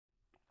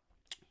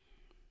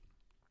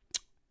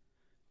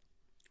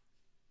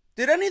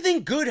Did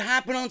anything good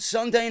happen on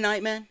Sunday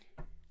night, man?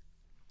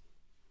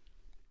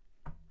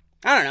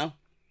 I don't know.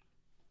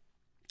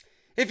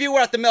 If you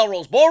were at the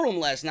Melrose Ballroom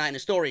last night in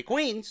Astoria,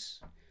 Queens,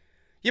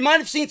 you might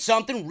have seen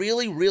something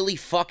really, really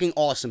fucking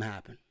awesome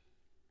happen.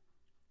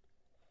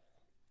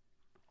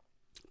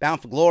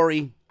 Bound for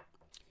Glory,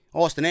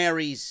 Austin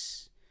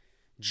Aries,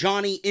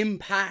 Johnny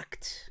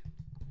Impact.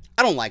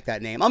 I don't like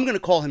that name. I'm going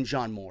to call him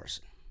John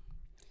Morrison.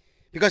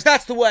 Because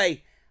that's the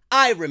way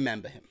I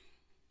remember him.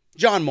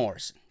 John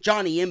Morrison.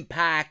 Johnny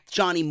Impact,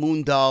 Johnny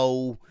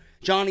Mundo,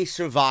 Johnny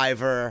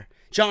Survivor,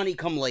 Johnny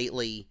Come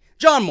Lately,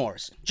 John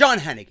Morrison, John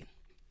Hennigan.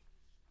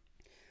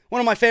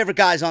 One of my favorite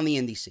guys on the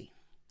indie scene,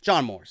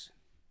 John Morrison.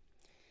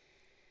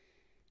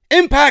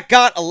 Impact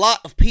got a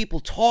lot of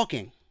people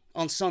talking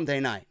on Sunday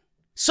night.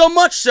 So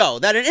much so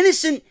that an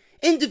innocent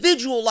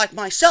individual like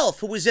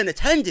myself who was in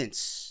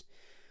attendance,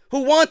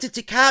 who wanted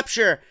to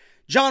capture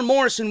John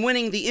Morrison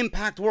winning the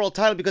Impact World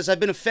title because I've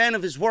been a fan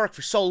of his work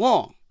for so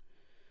long,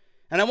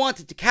 and I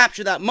wanted to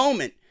capture that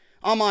moment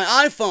on my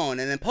iPhone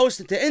and then post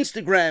it to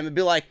Instagram and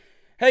be like,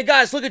 hey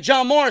guys, look at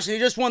John Morrison. He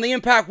just won the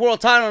Impact World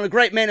title in a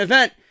great main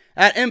event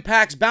at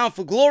Impact's Bound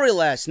for Glory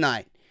last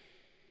night.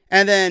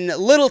 And then,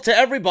 little to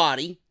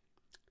everybody,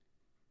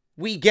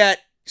 we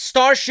get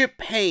Starship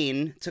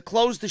Pain to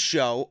close the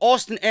show.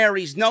 Austin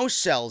Aries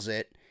no-sells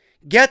it,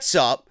 gets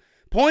up,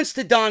 points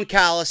to Don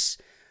Callis,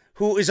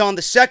 who is on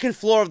the second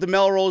floor of the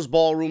Melrose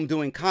Ballroom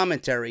doing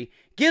commentary,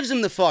 gives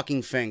him the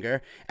fucking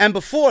finger, and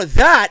before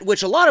that,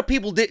 which a lot of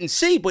people didn't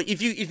see, but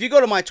if you go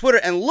to my Twitter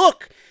and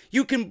look,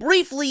 you can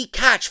briefly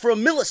catch for a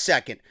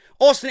millisecond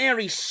Austin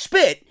Aries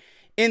spit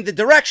in the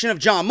direction of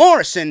John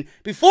Morrison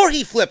before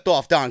he flipped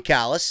off Don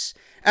Callis,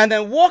 and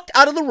then walked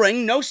out of the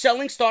ring,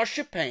 no-selling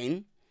Starship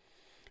Pain,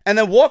 and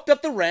then walked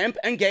up the ramp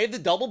and gave the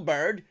double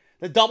bird,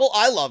 the double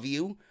I love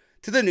you,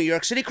 to the New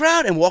York City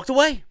crowd and walked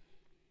away.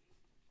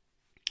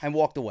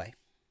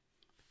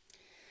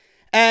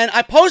 And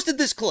I posted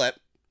this clip,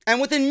 and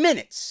within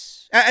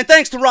minutes, and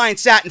thanks to Ryan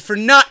Satin for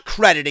not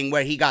crediting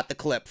where he got the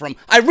clip from.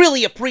 I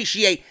really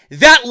appreciate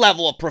that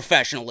level of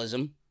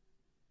professionalism.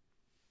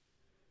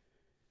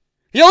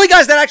 The only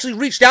guys that actually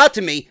reached out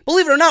to me,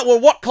 believe it or not, were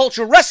What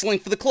Culture Wrestling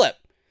for the clip.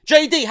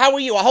 JD, how are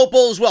you? I hope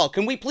all is well.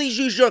 Can we please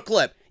use your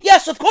clip?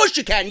 Yes, of course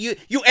you can.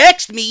 You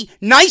asked me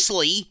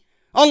nicely,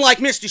 unlike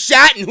Mr.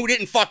 Satin, who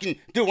didn't fucking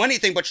do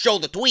anything but show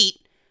the tweet.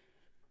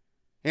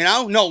 You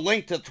know, no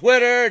link to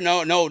Twitter,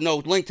 no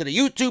link to the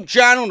YouTube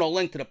channel, no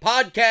link to the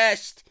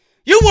podcast.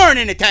 You weren't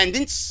in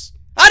attendance.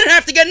 I didn't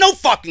have to get no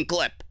fucking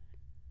clip.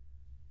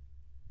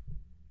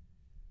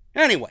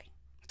 Anyway,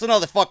 it's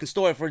another fucking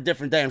story for a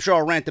different day. I'm sure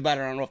I'll rant about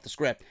it on Off the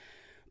Script.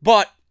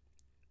 But,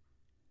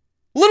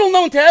 little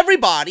known to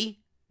everybody,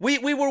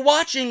 we were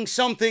watching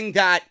something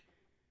that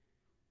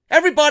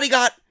everybody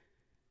got,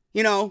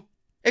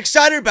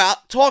 excited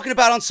about, talking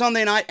about on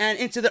Sunday night and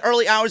into the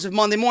early hours of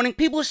Monday morning.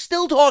 People are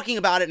still talking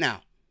about it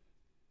now.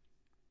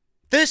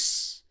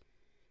 This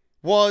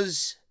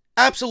was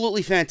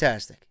absolutely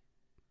fantastic.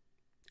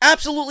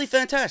 Absolutely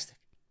fantastic.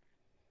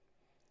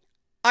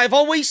 I've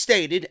always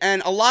stated,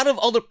 and a lot of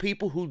other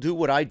people who do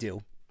what I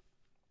do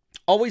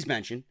always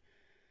mention,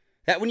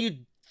 that when you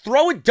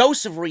throw a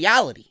dose of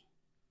reality,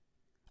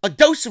 a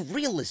dose of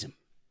realism,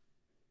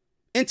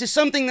 into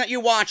something that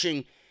you're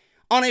watching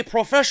on a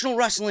professional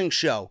wrestling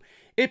show,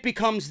 it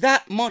becomes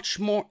that much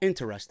more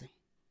interesting.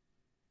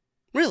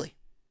 Really.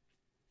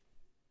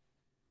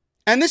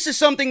 And this is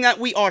something that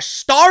we are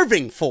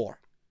starving for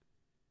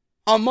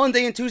on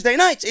Monday and Tuesday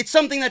nights. It's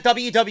something that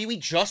WWE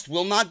just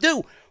will not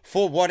do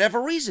for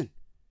whatever reason.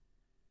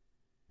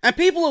 And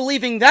people are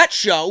leaving that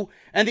show,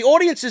 and the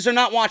audiences are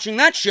not watching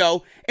that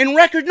show in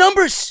record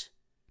numbers.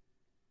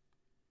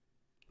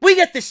 We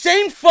get the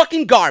same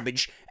fucking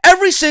garbage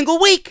every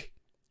single week.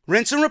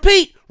 Rinse and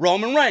repeat.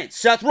 Roman Reigns,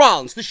 Seth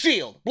Rollins, The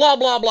Shield, blah,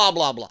 blah, blah,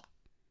 blah, blah.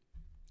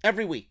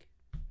 Every week.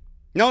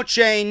 No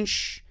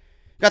change.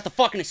 Got the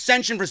fucking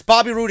Ascension versus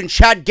Bobby Roode and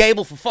Chad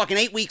Gable for fucking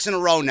 8 weeks in a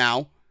row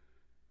now.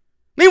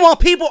 Meanwhile,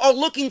 people are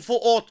looking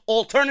for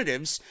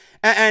alternatives,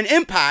 and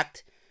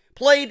Impact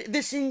played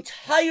this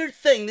entire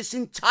thing, this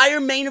entire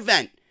main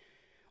event,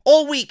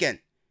 all weekend,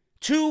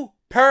 to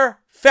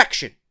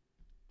perfection.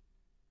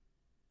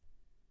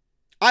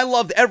 I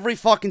loved every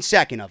fucking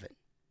second of it.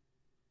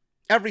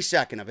 Every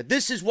second of it.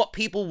 This is what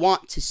people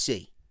want to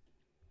see.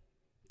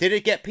 Did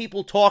it get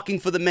people talking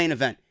for the main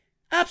event?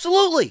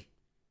 Absolutely.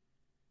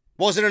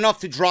 Was it enough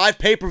to drive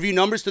pay-per-view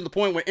numbers to the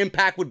point where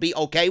Impact would be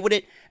okay with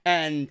it?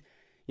 And,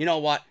 you know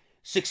what?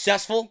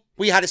 Successful?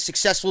 We had a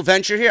successful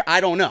venture here? I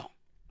don't know.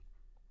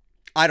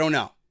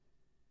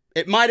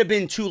 It might have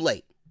been too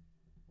late.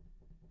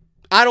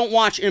 I don't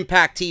watch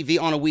Impact TV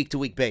on a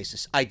week-to-week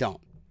basis. I don't.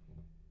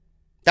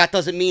 That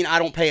doesn't mean I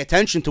don't pay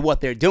attention to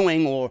what they're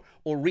doing or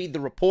read the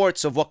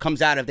reports of what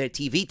comes out of their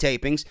TV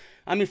tapings.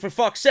 I mean, for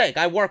fuck's sake,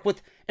 I work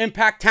with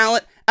Impact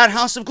talent at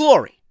House of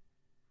Glory.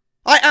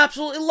 I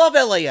absolutely love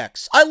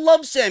LAX. I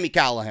love Sami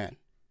Callihan.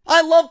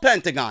 I love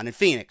Pentagon in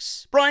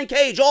Phoenix. Brian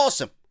Cage,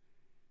 awesome.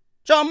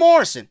 John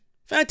Morrison,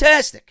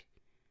 fantastic.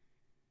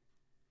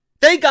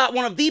 They got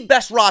one of the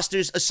best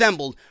rosters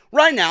assembled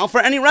right now for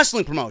any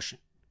wrestling promotion.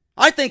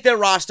 I think their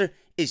roster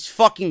is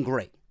fucking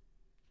great.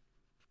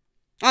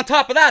 On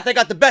top of that, they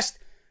got the best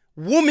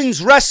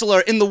women's wrestler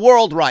in the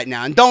world right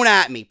now. And don't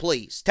at me,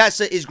 please.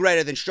 Tessa is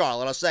greater than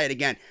Charlotte. I'll say it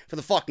again for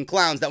the fucking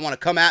clowns that want to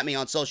come at me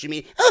on social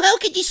media. Oh, how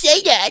could you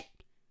say that?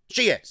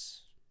 She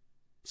is.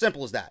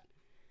 Simple as that.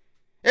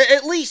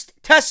 At least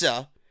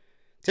Tessa,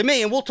 to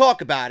me, and we'll talk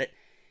about it,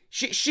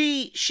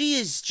 she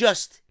is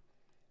just,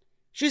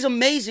 she's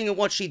amazing at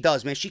what she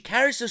does, man. She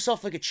carries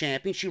herself like a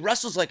champion. She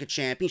wrestles like a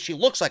champion. She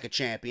looks like a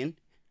champion.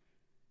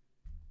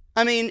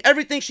 I mean,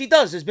 everything she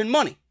does has been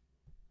money.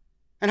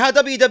 And how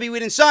WWE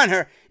didn't sign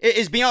her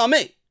is beyond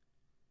me.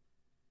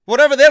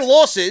 Whatever their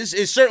loss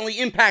is certainly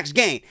Impact's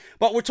gain.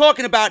 But we're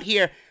talking about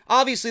here,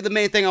 obviously the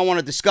main thing I want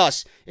to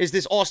discuss is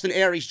this Austin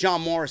Aries,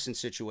 John Morrison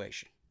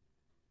situation.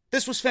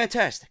 This was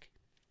fantastic.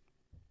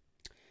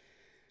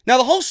 Now,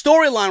 the whole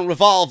storyline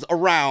revolved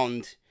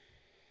around,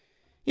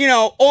 you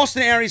know,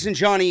 Austin Aries and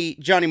Johnny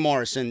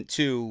Morrison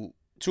to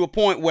a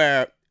point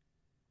where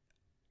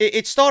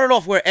it started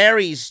off where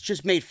Aries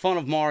just made fun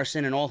of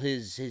Morrison and all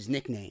his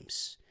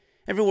nicknames.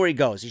 Everywhere he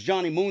goes. He's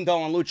Johnny Mundo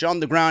on Lucha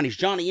Underground. He's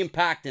Johnny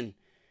Impact and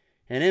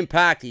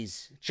Impact.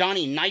 He's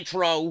Johnny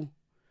Nitro,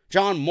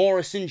 John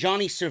Morrison,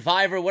 Johnny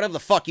Survivor, whatever the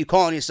fuck you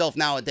calling yourself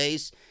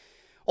nowadays.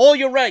 All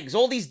your eggs,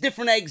 all these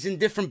different eggs in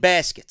different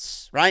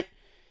baskets, right?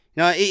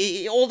 You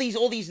know, all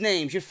these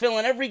names. You're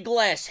filling every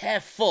glass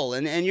half full,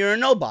 and you're a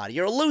nobody.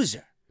 You're a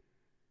loser.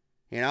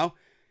 You know?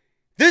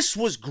 This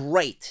was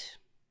great.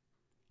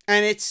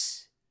 And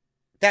it's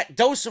that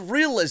dose of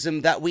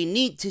realism that we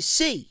need to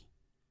see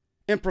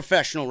in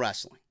professional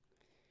wrestling.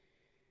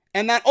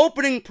 And that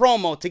opening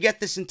promo to get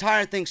this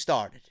entire thing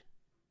started,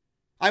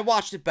 I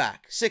watched it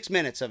back. 6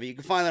 minutes of it. You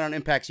can find that on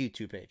Impact's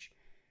YouTube page.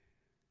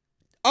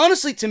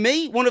 Honestly, to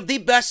me, one of the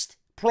best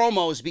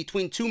promos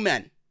between two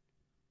men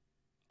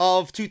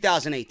of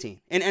 2018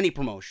 in any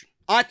promotion.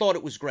 I thought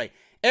it was great.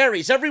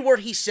 Aries, every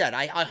word he said,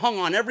 I hung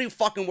on every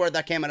fucking word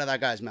that came out of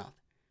that guy's mouth.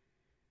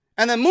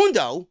 And then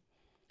Mundo,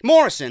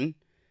 Morrison,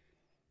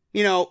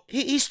 you know,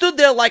 he stood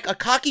there like a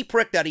cocky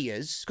prick that he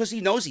is, because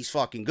he knows he's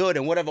fucking good,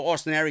 and whatever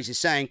Austin Aries is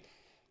saying,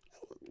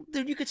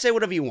 dude, you could say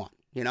whatever you want,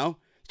 you know?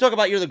 You talk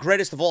about you're the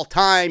greatest of all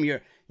time,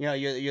 you're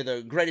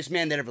the greatest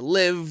man that ever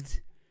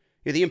lived,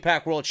 you're the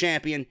Impact World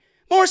Champion.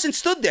 Morrison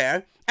stood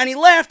there, and he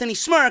laughed, and he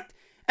smirked,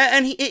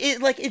 and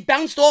it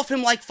bounced off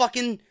him like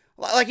fucking,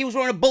 like he was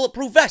wearing a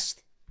bulletproof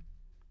vest,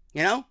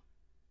 you know?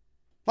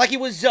 Like he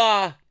was,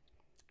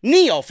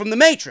 Neo from The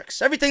Matrix.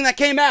 Everything that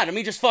came at him,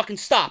 he just fucking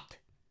stopped.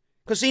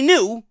 Because he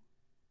knew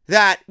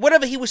that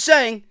whatever he was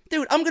saying,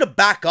 dude, I'm going to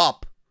back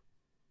up.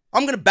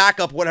 I'm going to back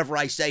up whatever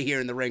I say here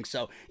in the ring,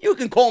 so you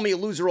can call me a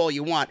loser all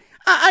you want.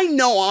 I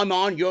know I'm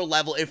on your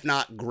level, if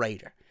not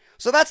greater.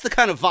 So that's the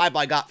kind of vibe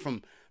I got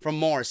from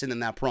Morrison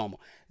in that promo.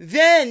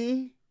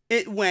 Then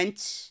it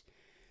went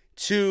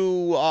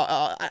to,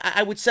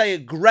 I would say, a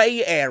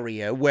gray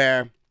area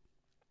where,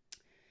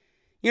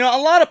 you know,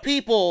 a lot of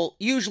people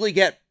usually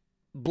get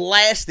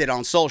blasted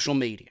on social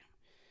media.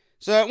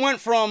 So it went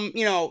from,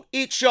 you know,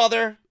 each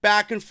other,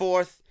 back and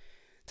forth.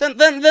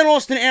 Then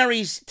Austin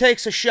Aries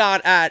takes a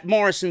shot at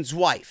Morrison's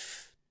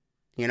wife,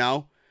 you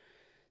know.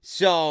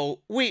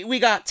 So we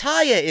got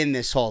Taya in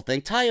this whole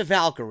thing, Taya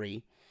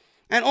Valkyrie.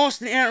 And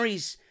Austin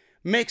Aries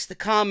makes the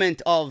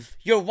comment of,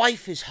 your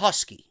wife is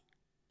husky.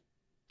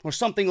 Or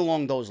something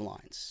along those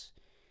lines.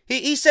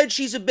 He said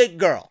she's a big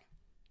girl.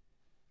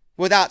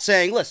 Without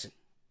saying, listen,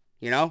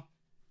 you know.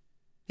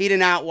 He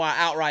didn't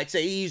outright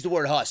say, he used the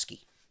word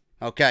husky.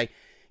 Okay.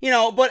 You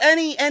know, but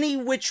any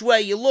which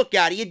way you look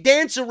at it, you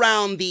dance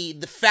around the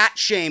fat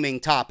shaming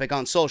topic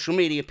on social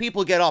media,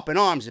 people get up in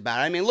arms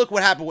about it. I mean, look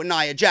what happened with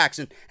Nia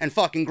Jackson and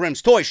fucking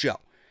Grimm's Toy Show.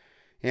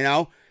 You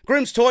know,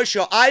 Grimm's Toy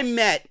Show, I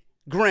met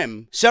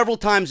Grimm several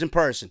times in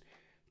person.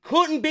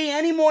 Couldn't be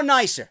any more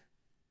nicer.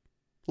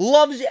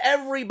 Loves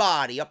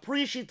everybody,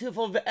 appreciative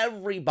of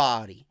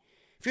everybody.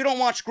 If you don't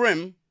watch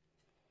Grimm,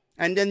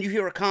 and then you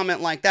hear a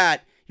comment like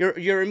that,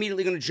 you're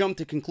immediately going to jump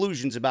to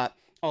conclusions about,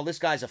 oh, this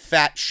guy's a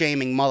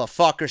fat-shaming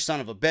motherfucker,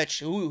 son of a bitch.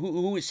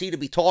 Who is he to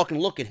be talking?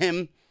 Look at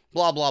him.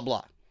 Blah, blah,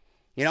 blah.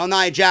 You know,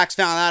 Nia Jax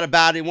found out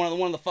about it in one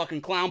of the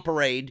fucking clown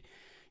parade,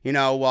 you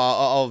know,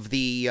 of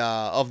the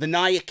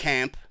Nia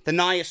camp, the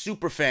Nia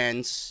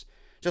superfans.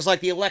 Just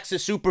like the Alexa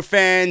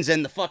superfans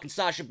and the fucking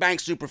Sasha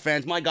Banks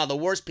superfans. My God, the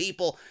worst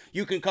people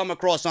you can come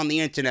across on the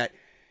internet.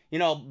 You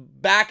know,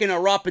 backing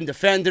her up and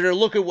defending her.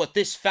 Look at what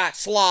this fat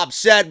slob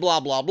said, blah,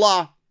 blah,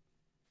 blah.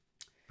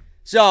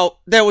 So,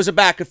 there was a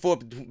back and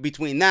forth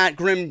between that.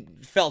 Grimm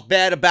felt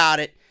bad about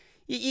it.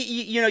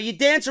 You know, you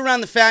dance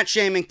around the fat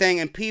shaming thing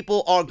and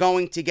people are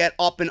going to get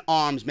up in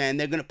arms, man.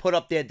 They're going to put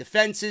up their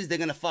defenses. They're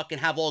going to fucking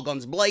have all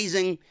guns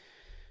blazing.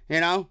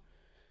 You know?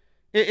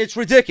 It's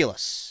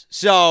ridiculous.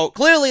 So,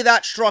 clearly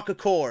that struck a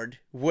chord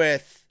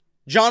with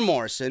John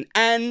Morrison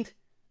and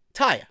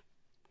Taya.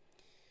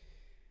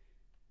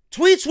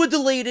 Tweets were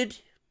deleted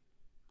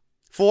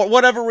for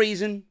whatever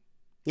reason,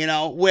 you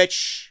know,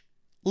 which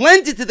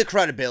lent it to the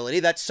credibility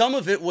that some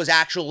of it was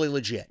actually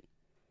legit.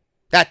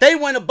 That they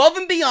went above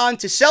and beyond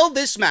to sell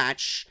this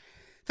match.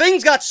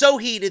 Things got so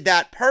heated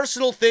that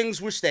personal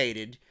things were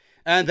stated,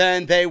 and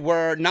then they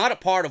were not a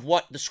part of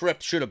what the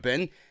script should have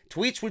been.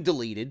 Tweets were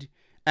deleted,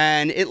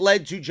 and it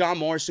led to John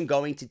Morrison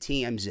going to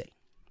TMZ.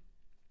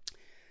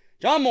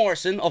 John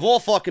Morrison, of all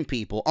fucking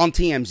people, on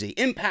TMZ.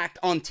 Impact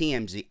on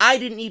TMZ. I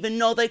didn't even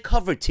know they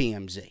covered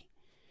TMZ.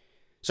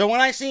 So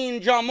when I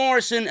seen John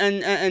Morrison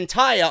and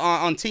Taya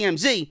on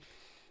TMZ,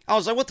 I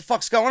was like, what the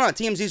fuck's going on?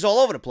 TMZ's all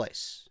over the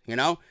place, you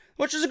know?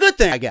 Which is a good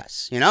thing, I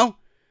guess, you know?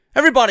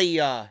 Everybody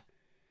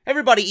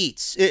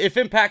eats. If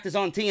Impact is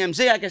on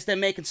TMZ, I guess they're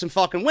making some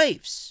fucking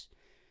waves.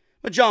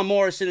 But John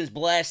Morrison is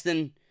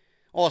blasting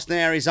Austin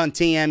Aries on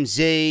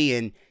TMZ,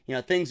 and, you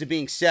know, things are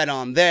being said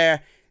on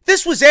there.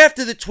 This was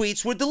after the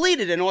tweets were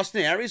deleted, and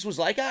Austin Aries was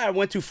like, I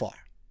went too far.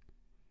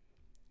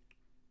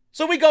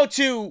 So we go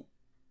to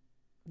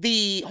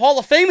the Hall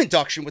of Fame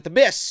induction with the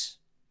Miss,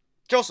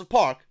 Joseph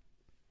Park.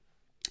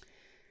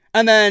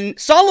 And then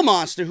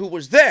Solomonster, who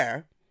was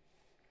there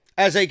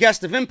as a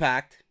guest of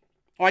Impact,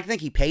 or I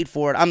think he paid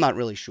for it, I'm not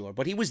really sure,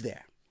 but he was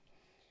there.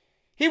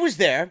 He was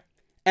there,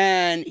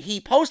 and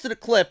he posted a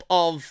clip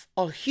of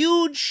a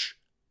huge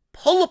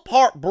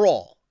pull-apart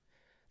brawl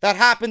that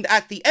happened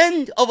at the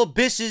end of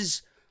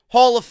Abyss's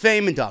Hall of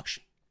Fame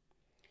induction.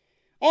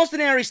 Austin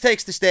Aries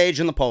takes the stage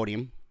on the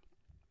podium,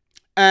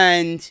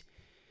 and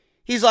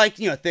he's like,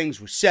 you know,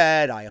 things were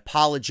said, I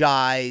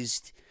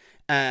apologized,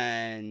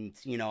 and,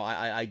 you know,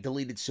 I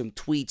deleted some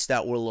tweets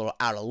that were a little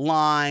out of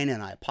line,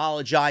 and I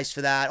apologized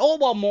for that, all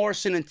while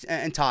Morrison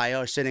and Taya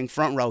are sitting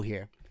front row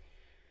here.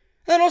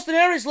 And then Austin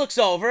Aries looks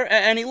over,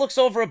 and he looks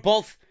over at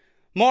both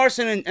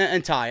Morrison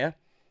and Taya,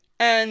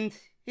 and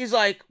he's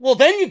like, well,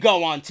 then you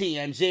go on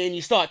TMZ and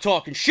you start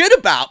talking shit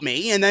about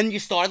me, and then you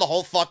start the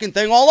whole fucking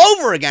thing all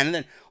over again. And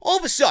then all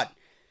of a sudden,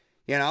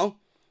 you know,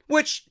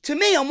 which to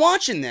me, I'm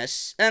watching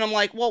this and I'm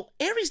like, well,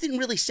 Aries didn't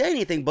really say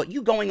anything, but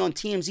you going on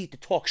TMZ to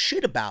talk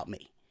shit about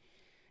me.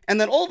 And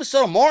then all of a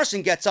sudden,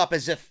 Morrison gets up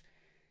as if,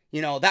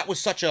 you know, that was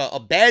such a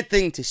bad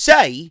thing to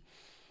say.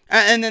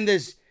 And then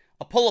there's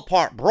a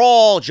pull-apart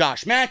brawl.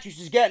 Josh Matthews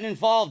is getting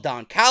involved.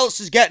 Don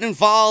Callis is getting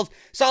involved.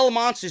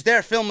 Solomonster's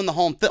there filming the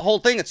whole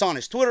thing. It's on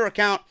his Twitter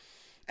account.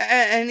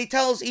 And he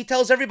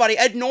tells everybody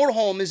Ed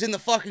Nordholm is in the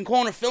fucking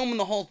corner filming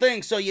the whole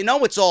thing. So you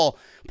know it's all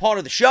part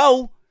of the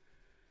show.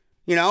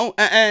 You know?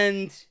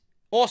 And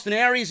Austin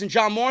Aries and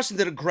John Morrison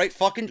did a great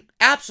fucking,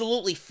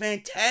 absolutely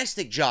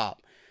fantastic job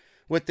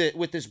with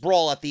this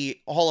brawl at the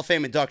Hall of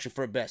Fame induction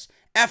for Abyss.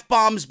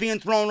 F-bombs being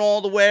thrown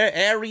all the way.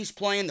 Aries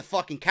playing the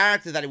fucking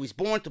character that he was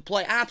born to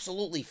play.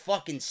 Absolutely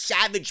fucking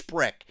savage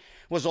prick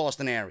was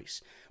Austin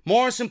Aries.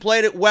 Morrison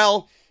played it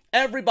well.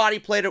 Everybody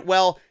played it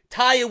well.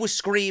 Taya was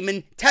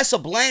screaming. Tessa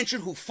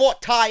Blanchard, who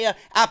fought Taya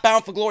at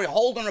Bound for Glory,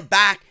 holding her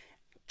back.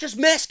 Just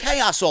mass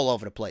chaos all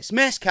over the place.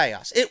 Mass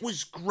chaos. It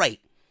was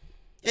great.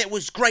 It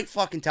was great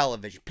fucking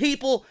television.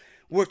 People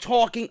were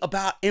talking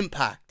about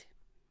Impact.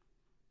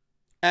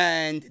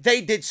 And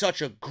they did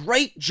such a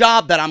great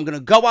job that I'm going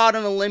to go out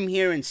on a limb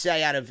here and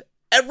say out of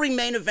every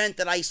main event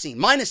that I've seen,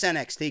 minus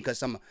NXT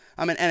because I'm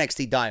an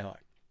NXT diehard.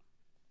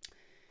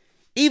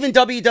 Even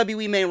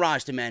WWE main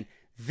roster, man,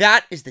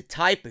 that is the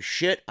type of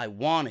shit I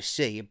want to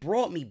see. It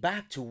brought me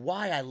back to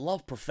why I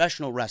love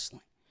professional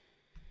wrestling.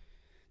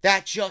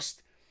 That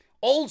just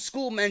old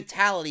school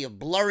mentality of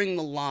blurring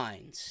the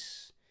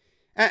lines.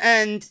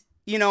 And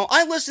you know,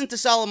 I listened to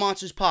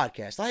Solomonster's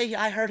podcast.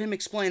 I heard him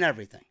explain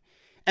everything.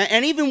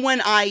 And even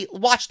when I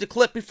watched the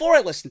clip before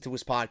I listened to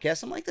his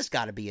podcast, I'm like, this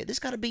got to be it. This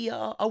got to be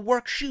a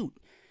work shoot.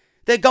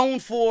 They're going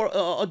for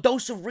a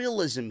dose of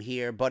realism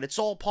here, but it's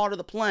all part of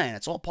the plan.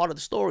 It's all part of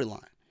the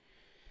storyline.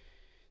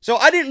 So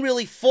I didn't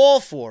really fall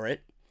for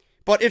it.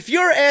 But if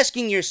you're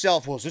asking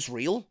yourself, well, is this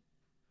real?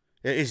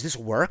 Is this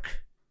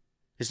work?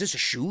 Is this a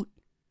shoot?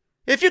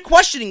 If you're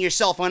questioning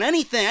yourself on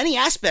anything, any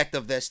aspect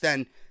of this,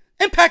 then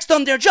Impact's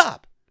done their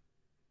job.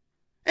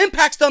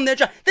 Impact's done their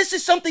job. This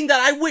is something that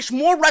I wish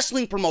more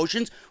wrestling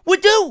promotions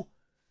would do.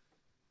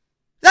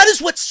 That is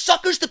what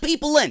suckers the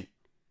people in.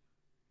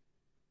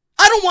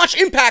 I don't watch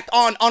Impact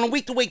on a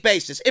week-to-week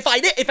basis. If I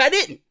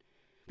didn't,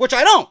 which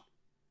I don't.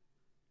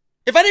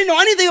 If I didn't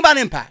know anything about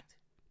Impact,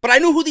 but I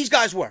knew who these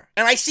guys were,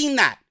 and I seen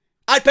that,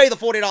 I'd pay the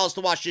 $40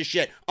 to watch this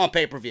shit on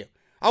pay-per-view.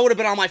 I would have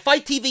been on my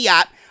Fight TV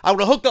app. I would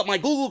have hooked up my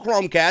Google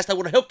Chromecast. I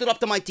would have hooked it up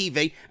to my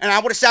TV, and I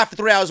would have sat for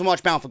 3 hours and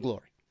watched Bound for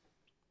Glory.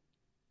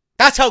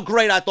 That's how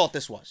great I thought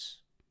this was.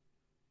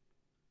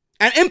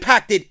 And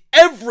Impact did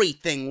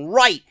everything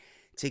right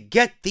to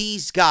get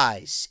these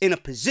guys in a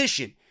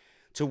position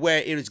to where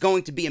it is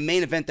going to be a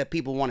main event that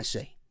people want to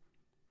see.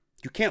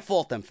 You can't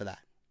fault them for that.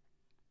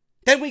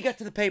 Then we get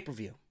to the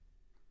pay-per-view.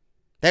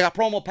 They got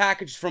promo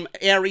packages from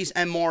Aries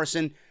and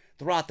Morrison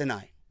throughout the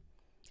night.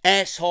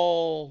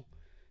 Asshole,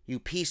 you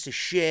piece of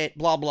shit,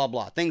 blah, blah,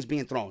 blah. Things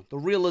being thrown. The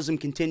realism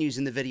continues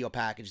in the video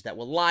package that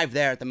were live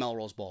there at the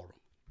Melrose Ballroom.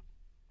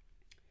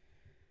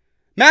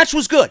 Match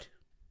was good.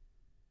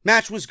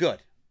 Match was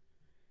good.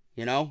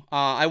 You know,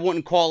 I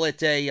wouldn't call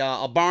it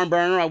a barn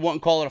burner. I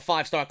wouldn't call it a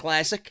 5-star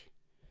classic.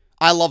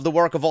 I love the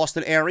work of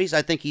Austin Aries.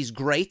 I think he's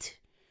great.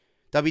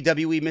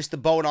 WWE missed the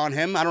boat on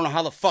him. I don't know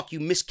how the fuck you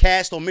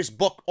miscast or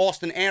misbook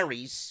Austin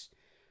Aries.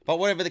 But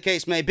whatever the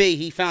case may be,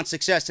 he found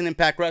success in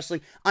Impact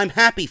Wrestling. I'm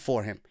happy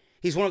for him.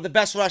 He's one of the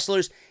best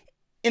wrestlers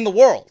in the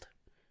world.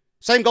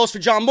 Same goes for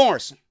John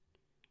Morrison.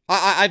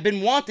 I've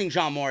been wanting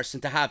John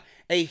Morrison to have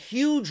a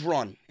huge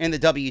run in the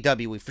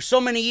WWE for so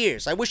many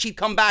years. I wish he'd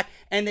come back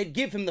and they'd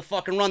give him the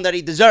fucking run that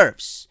he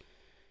deserves.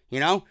 You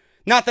know?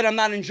 Not that I'm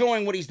not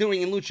enjoying what he's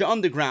doing in Lucha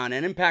Underground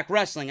and Impact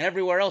Wrestling and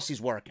everywhere else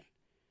he's working.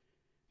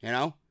 You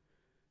know?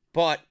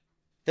 But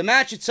the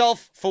match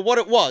itself, for what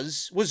it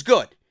was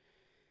good.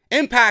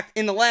 Impact,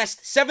 in the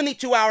last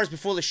 72 hours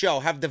before the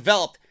show, have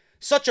developed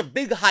such a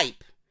big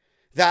hype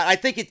that I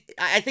think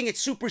it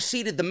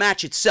superseded the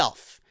match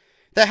itself.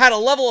 They had a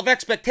level of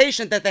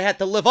expectation that they had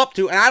to live up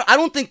to, and I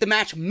don't think the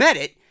match met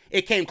it.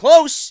 It came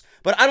close,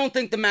 but I don't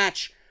think the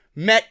match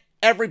met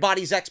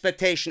everybody's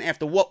expectation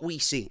after what we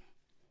seen.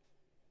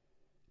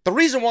 The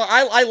reason why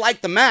I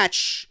liked the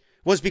match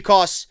was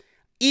because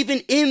even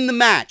in the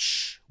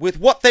match, with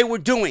what they were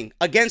doing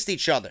against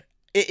each other,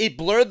 it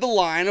blurred the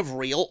line of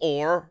real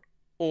or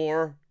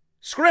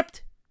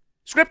scripted.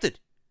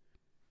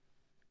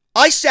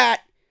 I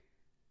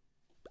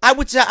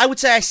would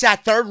say I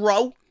sat third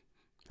row,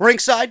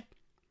 ringside.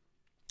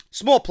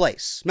 Small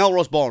place,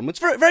 Melrose Ballroom. It's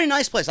a very, very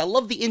nice place. I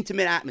love the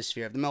intimate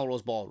atmosphere of the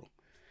Melrose Ballroom.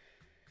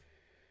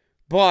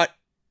 But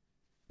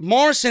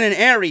Morrison and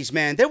Aries,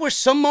 man, there were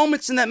some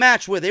moments in that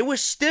match where they were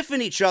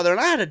stiffing each other, and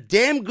I had a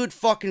damn good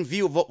fucking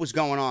view of what was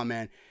going on,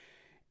 man.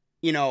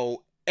 You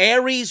know,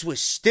 Aries was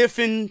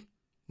stiffing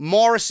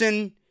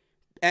Morrison,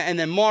 and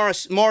then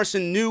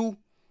Morrison knew,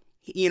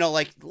 you know,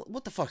 like,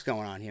 what the fuck's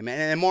going on here, man?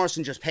 And then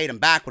Morrison just paid him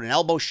back with an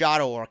elbow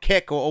shot or a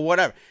kick or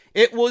whatever.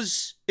 It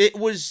was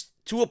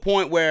to a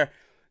point where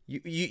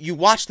you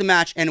watched the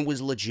match and it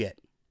was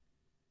legit.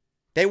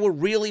 They were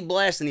really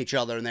blasting each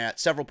other in there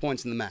at several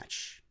points in the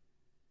match.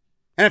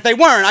 And if they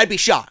weren't, I'd be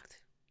shocked.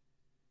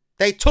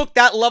 They took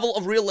that level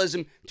of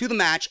realism to the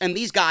match, and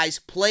these guys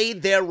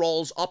played their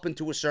roles up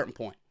until a certain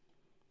point.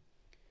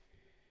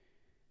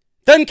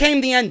 Then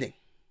came the ending,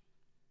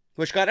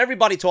 which got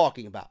everybody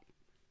talking about.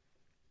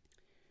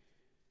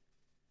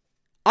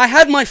 I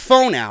had my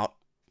phone out,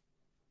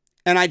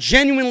 and I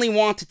genuinely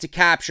wanted to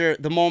capture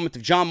the moment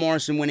of John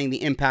Morrison winning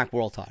the Impact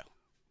World title.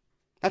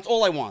 That's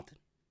all I wanted.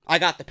 I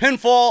got the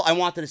pinfall. I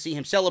wanted to see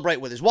him celebrate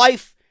with his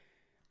wife.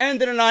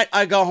 End of the night,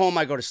 I go home,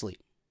 I go to sleep.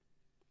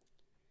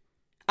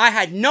 I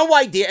had no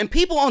idea, and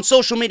people on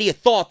social media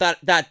thought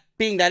that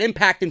being that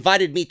Impact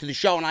invited me to the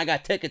show and I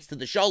got tickets to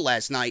the show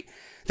last night,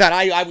 that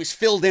I was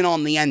filled in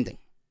on the ending.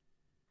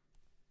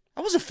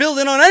 I wasn't filled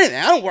in on anything.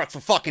 I don't work for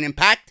fucking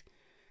Impact.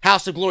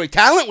 House of Glory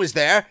Talent was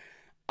there.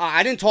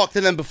 I didn't talk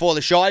to them before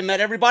the show. I met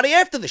everybody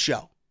after the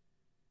show.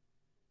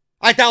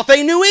 I doubt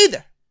they knew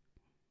either.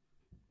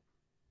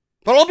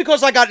 But all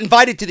because I got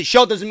invited to the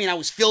show doesn't mean I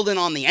was filled in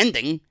on the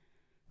ending.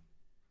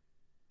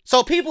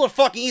 So people are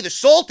fucking either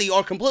salty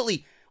or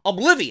completely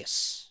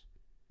oblivious.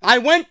 I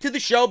went to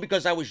the show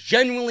because I was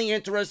genuinely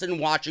interested in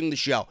watching the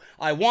show.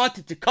 I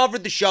wanted to cover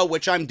the show,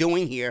 which I'm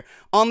doing here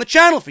on the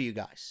channel for you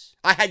guys.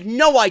 I had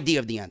no idea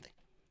of the ending.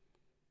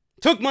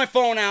 Took my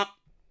phone out.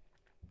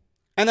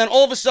 And then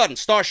all of a sudden,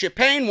 Starship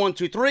Pain, 1,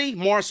 2, 3,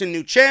 Morrison,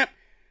 new champ.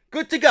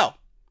 Good to go.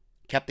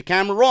 Kept the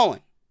camera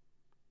rolling.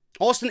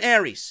 Austin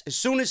Aries, as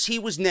soon as he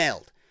was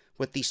nailed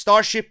with the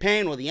Starship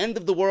Pain or the end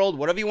of the world,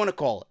 whatever you want to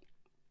call it,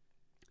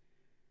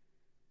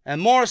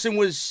 and Morrison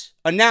was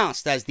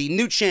announced as the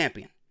new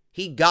champion,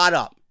 he got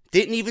up.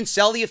 Didn't even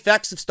sell the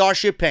effects of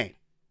Starship Pain.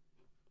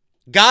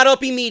 Got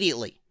up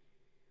immediately.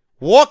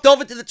 Walked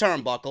over to the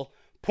turnbuckle,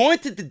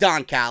 pointed to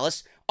Don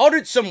Callis,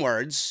 uttered some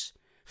words,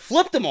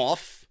 flipped him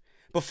off.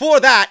 Before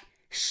that,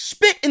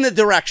 spit in the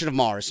direction of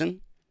Morrison,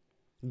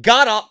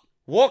 got up,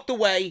 walked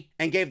away,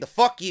 and gave the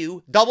fuck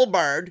you, double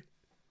bird,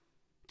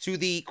 to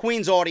the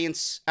Queen's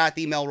audience at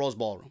the Melrose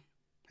Ballroom,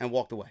 and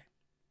walked away.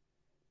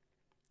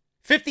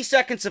 50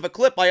 seconds of a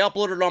clip I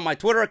uploaded on my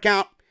Twitter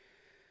account.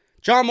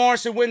 John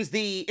Morrison wins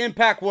the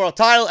Impact World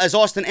title as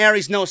Austin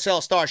Aries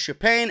no-sell Starship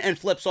Pain and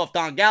flips off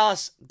Don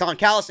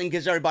Callis and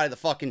gives everybody the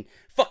fucking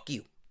fuck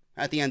you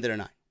at the end of the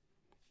night.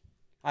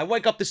 I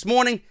wake up this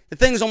morning, the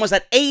thing is almost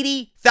at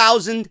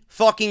 80,000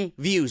 fucking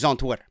views on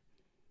Twitter.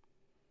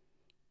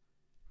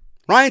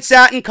 Ryan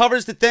Satin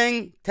covers the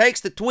thing,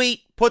 takes the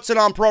tweet, puts it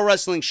on Pro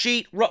Wrestling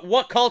Sheet.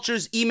 What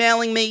Culture's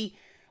emailing me,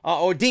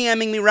 or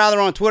DMing me rather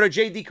on Twitter.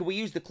 JD, could we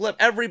use the clip?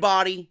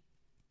 Everybody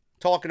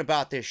talking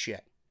about this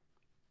shit.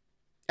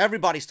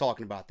 Everybody's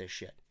talking about this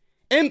shit.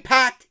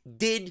 Impact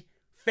did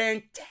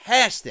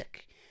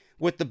fantastic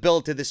with the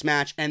build to this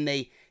match, and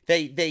they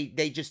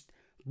just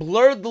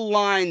blurred the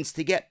lines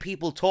to get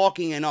people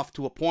talking enough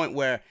to a point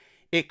where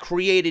it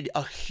created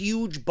a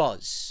huge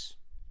buzz.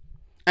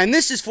 And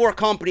this is for a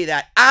company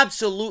that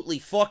absolutely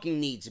fucking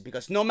needs it,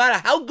 because no matter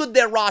how good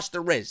their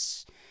roster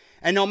is,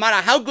 and no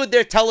matter how good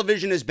their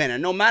television has been,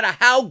 and no matter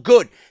how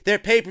good their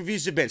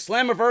pay-per-views have been,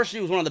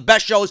 Slammiversary was one of the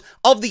best shows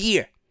of the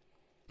year.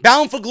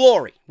 Bound for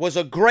Glory was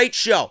a great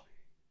show.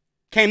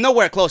 Came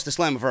nowhere close to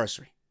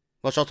Slammiversary,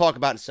 which I'll talk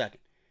about in a second.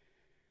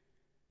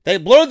 They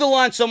blurred the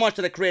line so much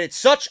that it created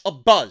such a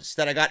buzz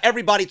that I got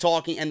everybody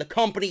talking, and the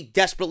company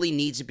desperately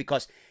needs it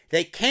because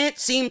they can't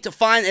seem to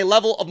find a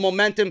level of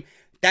momentum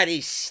that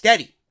is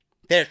steady.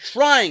 They're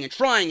trying and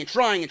trying and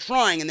trying and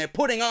trying, and they're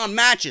putting on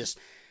matches.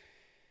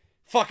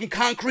 Fucking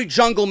concrete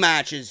jungle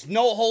matches,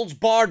 no holds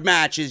barred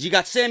matches. You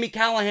got Sami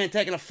Callihan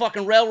taking a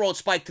fucking railroad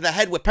spike to the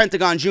head with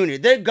Pentagon Jr.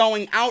 They're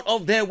going out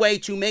of their way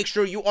to make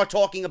sure you are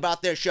talking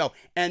about their show,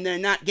 and they're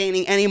not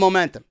gaining any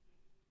momentum.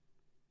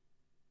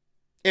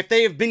 If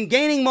they have been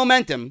gaining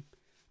momentum,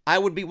 I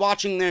would be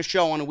watching their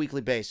show on a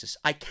weekly basis.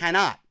 I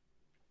cannot.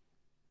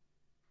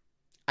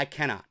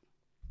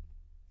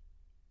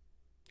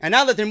 And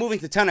now that they're moving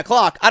to 10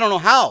 o'clock, I don't know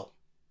how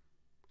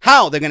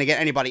they're going to get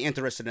anybody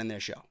interested in their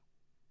show.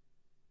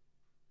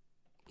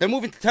 They're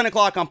moving to 10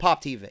 o'clock on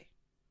Pop TV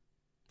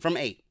from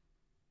 8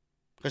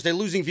 because they're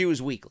losing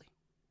viewers weekly.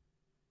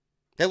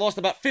 They lost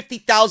about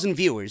 50,000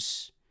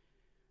 viewers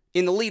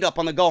in the lead up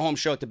on the Go Home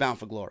show to Bound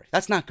for Glory.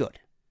 That's not good.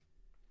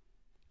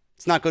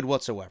 It's not good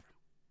whatsoever.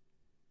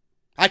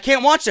 I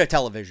can't watch their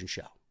television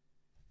show.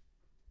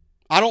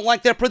 I don't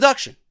like their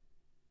production.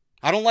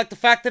 I don't like the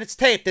fact that it's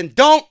taped. And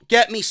don't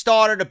get me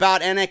started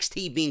about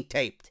NXT being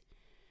taped.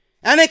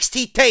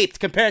 NXT taped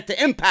compared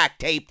to Impact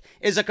taped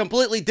is a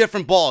completely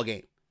different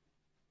ballgame.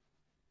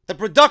 The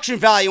production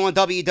value on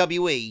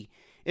WWE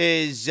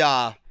is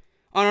on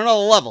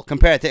another level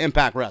compared to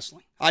Impact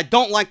Wrestling. I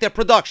don't like their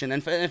production.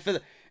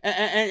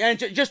 And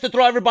just to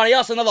throw everybody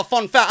else another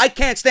fun fact, I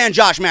can't stand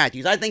Josh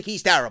Matthews. I think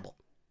he's terrible.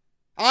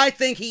 I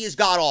think he is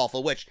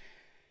god-awful, which...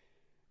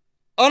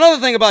 Another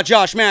thing about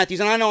Josh Matthews,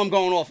 and I know I'm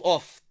going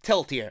off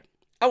tilt here.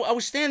 I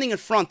was standing in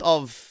front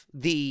of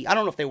the... I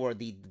don't know if they were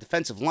the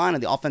defensive line or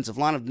the offensive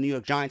line of the New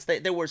York Giants.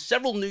 There were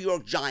several New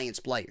York Giants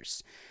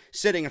players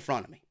sitting in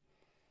front of me.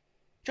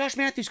 Josh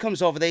Matthews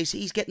comes over there.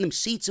 He's getting them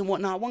seats and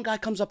whatnot. One guy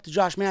comes up to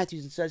Josh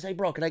Matthews and says, "Hey,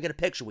 bro, can I get a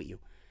picture with you?"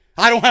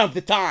 I don't have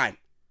the time.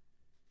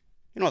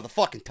 You don't have the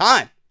fucking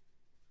time.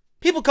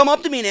 People come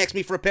up to me and ask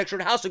me for a picture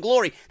at House of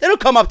Glory. They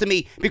don't come up to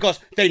me because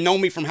they know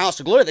me from House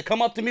of Glory. They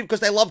come up to me because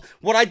they love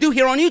what I do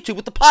here on YouTube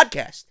with the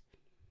podcast.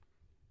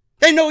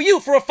 They know you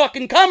for a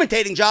fucking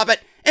commentating job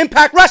at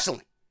Impact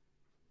Wrestling.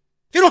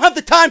 If you don't have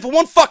the time for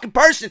one fucking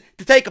person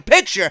to take a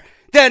picture,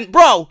 then,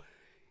 bro,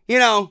 you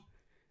know,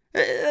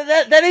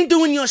 that ain't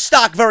doing your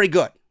stock very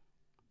good.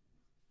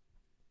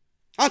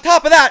 On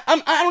top of that,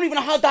 I don't even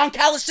know how Don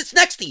Callis sits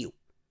next to you.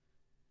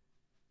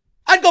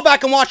 I'd go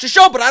back and watch the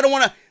show, but I don't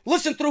want to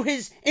listen through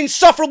his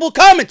insufferable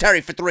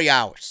commentary for 3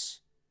 hours.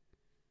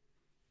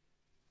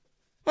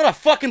 What a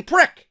fucking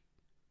prick.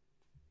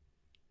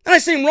 Then I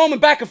see him roaming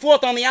back and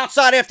forth on the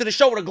outside after the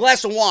show with a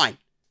glass of wine.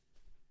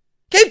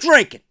 Keep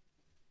drinking.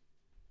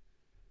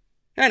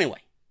 Anyway.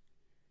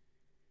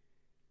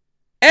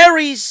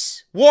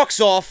 Aries walks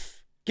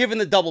off, giving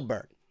the double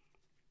bird.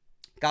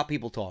 Got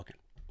people talking.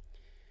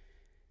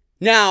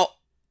 Now,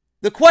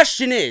 the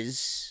question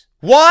is,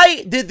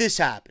 why did this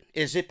happen?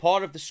 Is it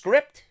part of the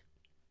script?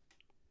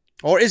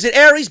 Or is it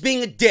Aries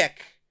being a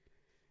dick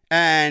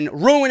and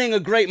ruining a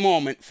great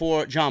moment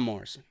for John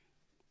Morrison?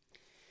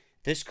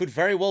 This could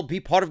very well be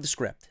part of the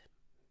script.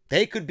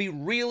 They could be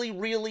really,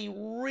 really,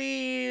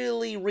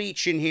 really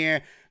reaching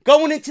here,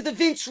 going into the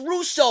Vince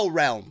Russo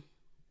realm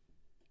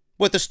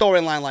with a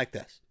storyline like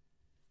this.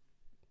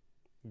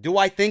 Do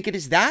I think it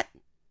is that?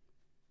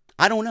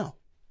 I don't know.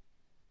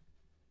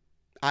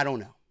 I don't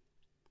know.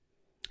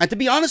 And to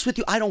be honest with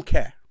you, I don't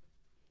care.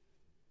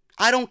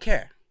 I don't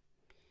care.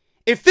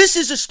 If this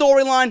is a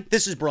storyline,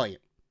 this is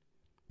brilliant.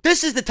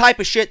 This is the type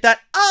of shit that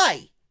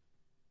I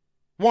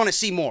want to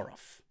see more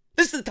of.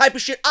 This is the type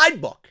of shit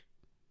I'd book.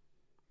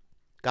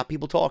 Got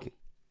people talking.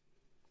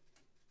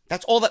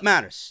 That's all that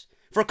matters.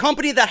 For a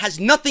company that has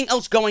nothing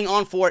else going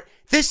on for it,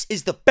 this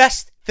is the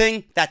best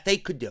thing that they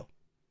could do.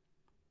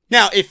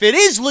 Now, if it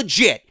is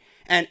legit,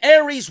 and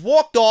Aries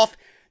walked off,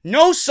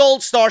 no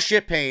sold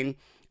Starship Pain,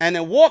 and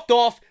then walked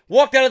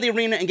out of the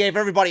arena and gave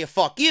everybody a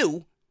fuck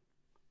you,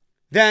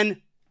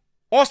 then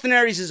Austin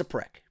Aries is a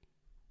prick.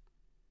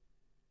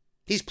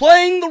 He's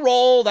playing the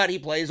role that he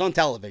plays on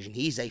television.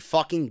 He's a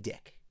fucking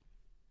dick.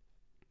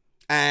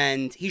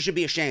 And he should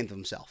be ashamed of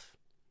himself.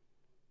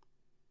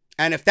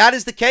 And if that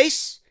is the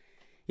case,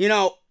 you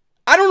know,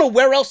 I don't know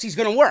where else he's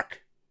going to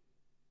work.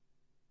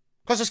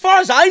 Because as far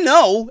as I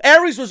know,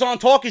 Aries was on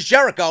Talk is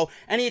Jericho,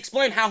 and he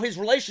explained how his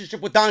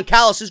relationship with Don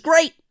Callis is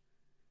great.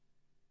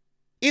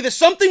 Either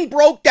something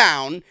broke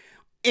down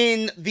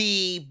in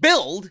the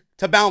build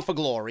to Bound for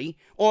Glory,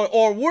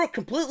 or we're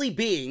completely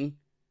being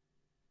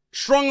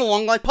strung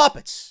along like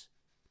puppets.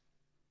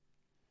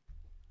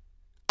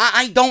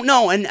 I don't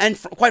know,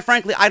 and quite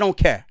frankly, I don't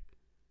care.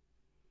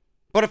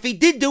 But if he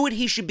did do it,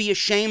 he should be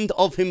ashamed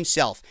of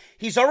himself.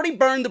 He's already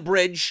burned the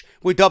bridge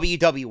with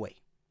WWE.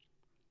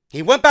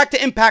 He went back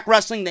to Impact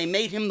Wrestling, they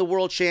made him the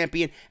world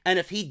champion, and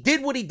if he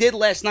did what he did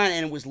last night,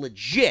 and it was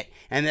legit,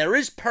 and there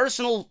is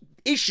personal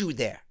issue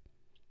there,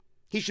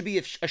 he should be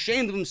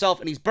ashamed of himself,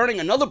 and he's burning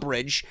another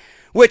bridge,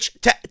 which,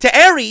 to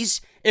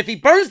Aries, if he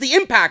burns the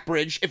Impact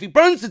bridge, if he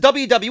burns the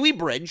WWE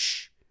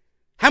bridge,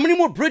 how many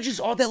more bridges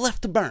are there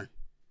left to burn?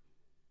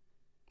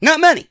 Not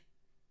many.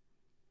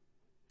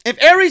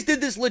 If Aries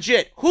did this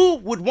legit, who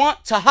would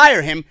want to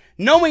hire him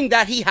knowing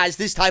that he has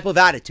this type of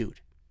attitude?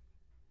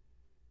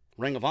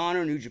 Ring of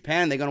Honor, New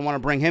Japan, they're going to want to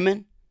bring him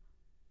in?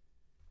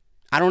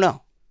 I don't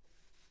know.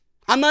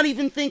 I'm not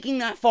even thinking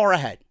that far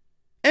ahead.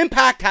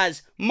 Impact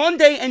has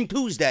Monday and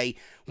Tuesday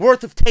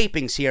worth of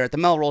tapings here at the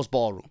Melrose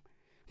Ballroom.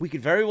 We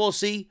could very well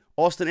see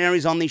Austin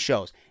Aries on these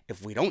shows.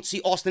 If we don't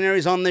see Austin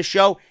Aries on this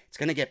show, it's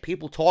going to get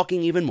people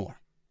talking even more.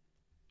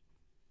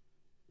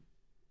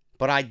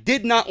 But I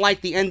did not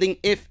like the ending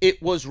if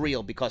it was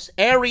real, because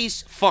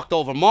Aries fucked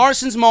over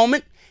Morrison's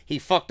moment. He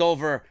fucked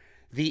over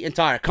the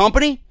entire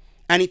company.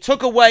 And he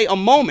took away a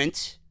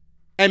moment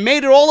and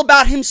made it all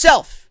about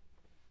himself.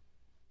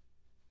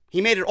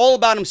 He made it all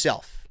about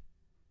himself.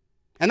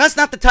 And that's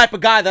not the type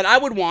of guy that I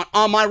would want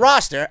on my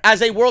roster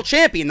as a world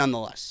champion,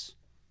 nonetheless.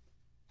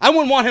 I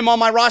wouldn't want him on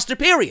my roster,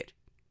 period.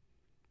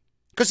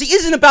 Because he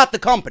isn't about the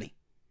company.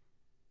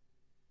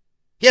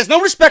 He has no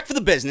respect for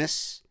the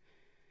business.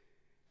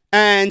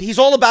 And he's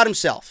all about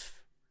himself.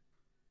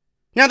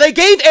 Now, they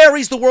gave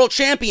Aries the world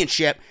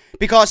championship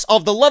because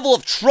of the level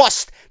of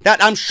trust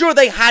that I'm sure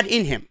they had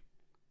in him.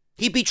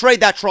 He betrayed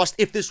that trust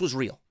if this was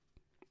real.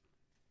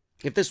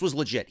 If this was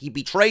legit. He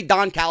betrayed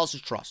Don Callis'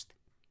 trust.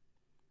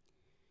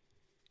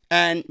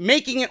 And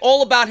making it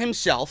all about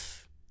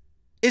himself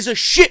is a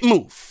shit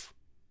move.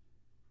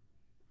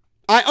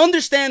 I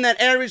understand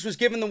that Aries was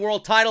given the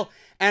world title,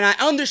 and I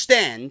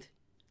understand.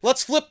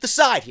 Let's flip the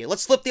side here.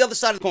 Let's flip the other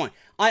side of the coin.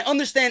 I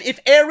understand if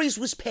Aries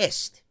was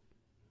pissed.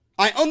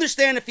 I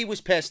understand if he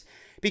was pissed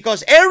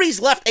because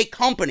Aries left a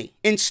company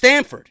in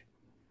Stamford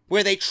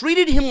where they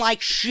treated him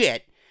like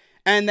shit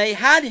and they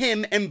had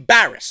him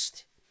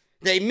embarrassed.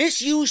 They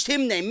misused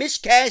him. They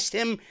miscast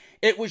him.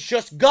 It was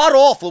just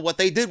god-awful what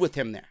they did with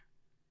him there.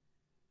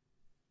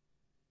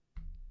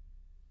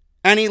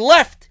 And he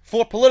left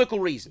for political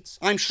reasons,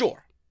 I'm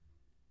sure.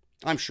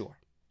 I'm sure.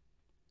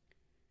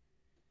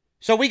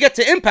 So we get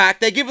to Impact,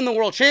 they give him the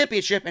world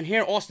championship, and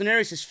here Austin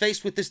Aries is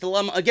faced with this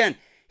dilemma again.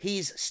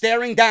 He's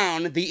staring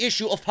down the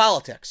issue of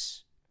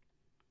politics.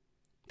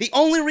 The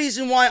only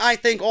reason why I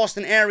think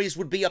Austin Aries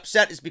would be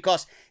upset is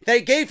because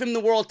they gave him the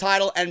world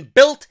title and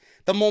built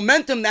the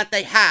momentum that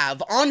they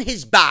have on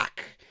his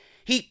back.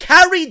 He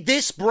carried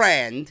this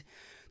brand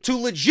to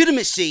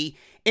legitimacy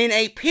in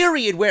a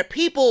period where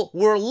people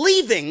were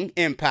leaving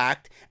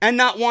Impact and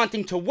not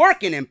wanting to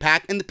work in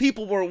Impact, and the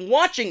people were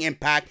watching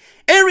Impact.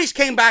 Aries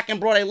came back and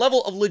brought a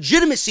level of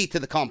legitimacy to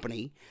the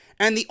company,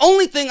 and the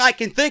only thing I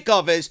can think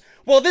of is,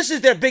 well, this is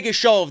their biggest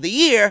show of the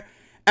year,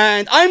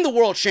 and I'm the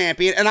world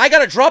champion, and I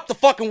gotta drop the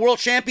fucking world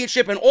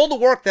championship and all the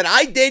work that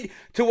I did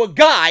to a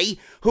guy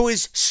who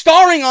is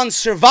starring on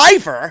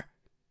Survivor,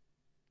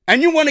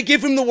 and you want to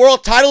give him the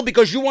world title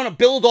because you want to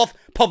build off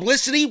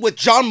publicity with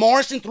John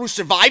Morrison through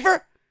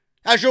Survivor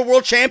as your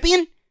world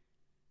champion?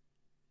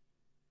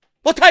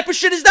 What type of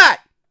shit is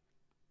that?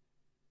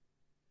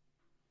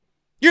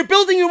 You're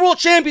building your world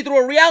champion through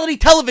a reality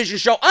television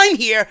show. I'm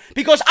here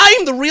because I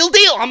am the real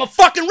deal. I'm a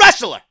fucking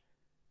wrestler.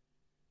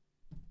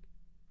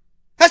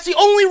 That's the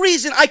only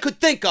reason I could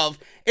think of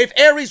if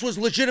Aries was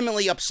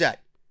legitimately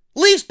upset.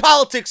 Leaves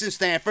politics in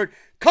Stamford,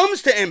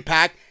 comes to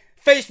Impact,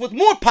 faced with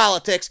more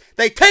politics.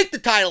 They take the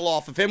title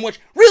off of him, which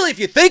really, if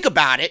you think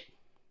about it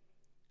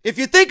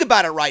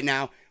right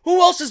now,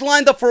 who else is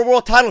lined up for a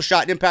world title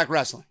shot in Impact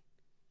Wrestling?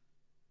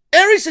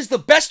 Aries is the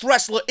best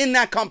wrestler in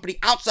that company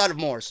outside of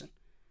Morrison.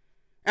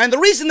 And the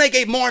reason they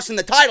gave Morrison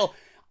the title,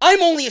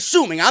 I'm only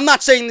assuming, I'm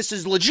not saying this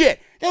is legit.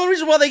 The only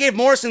reason why they gave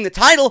Morrison the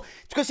title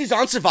is because he's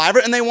on Survivor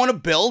and they want to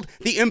build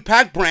the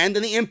Impact brand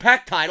and the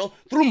Impact title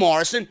through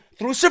Morrison,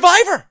 through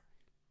Survivor.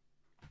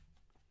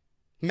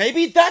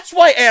 Maybe that's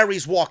why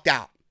Aries walked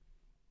out.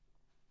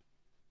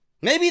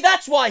 Maybe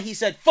that's why he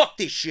said, fuck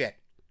this shit.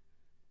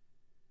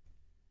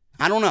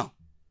 I don't know.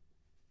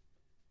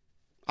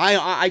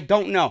 I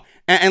don't know.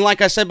 And like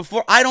I said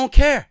before, I don't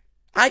care.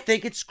 I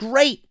think it's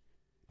great.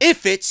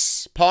 If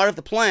it's part of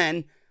the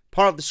plan,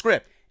 part of the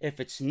script. If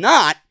it's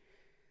not,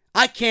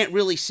 I can't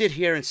really sit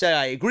here and say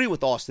I agree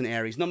with Austin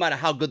Aries, no matter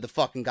how good the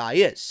fucking guy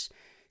is.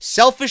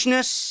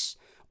 Selfishness,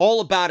 all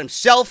about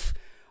himself,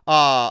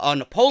 a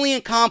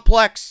Napoleon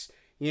complex,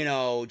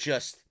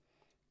 it's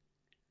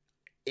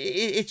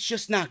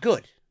just not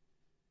good.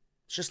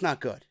 It's just not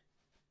good.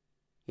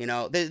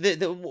 What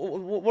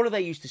do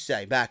they used to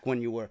say back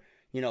when you were,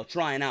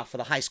 trying out for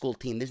the high school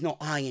team? There's no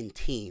I in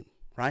team,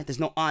 right? There's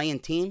no I in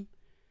team.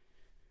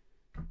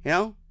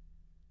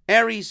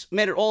 Aries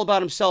made it all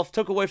about himself,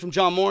 took away from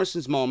John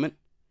Morrison's moment.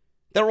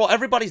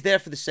 Everybody's there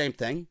for the same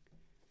thing.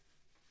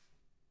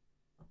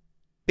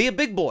 Be a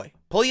big boy.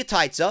 Pull your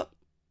tights up.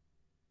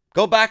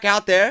 Go back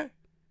out there.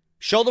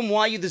 Show them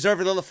why you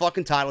deserve another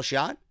fucking title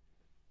shot.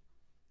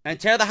 And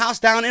tear the house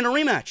down in a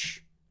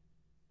rematch.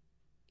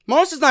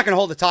 Morrison's not going to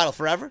hold the title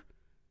forever.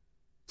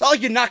 It's not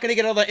like you're not going to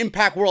get another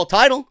Impact World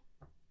title.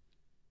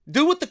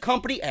 Do what the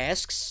company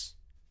asks.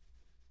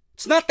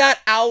 It's not that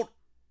out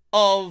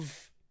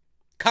of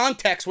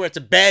context where it's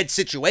a bad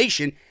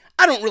situation.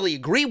 I don't really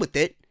agree with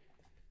it.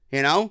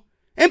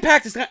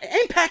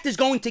 Impact is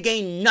going to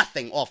gain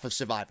nothing off of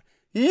Survivor.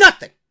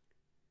 Nothing.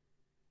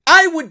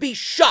 I would be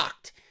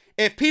shocked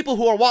if people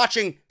who are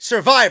watching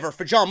Survivor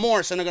for John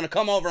Morrison are going to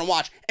come over and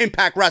watch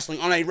Impact Wrestling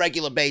on a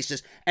regular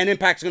basis, and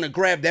Impact's going to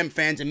grab them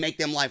fans and make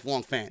them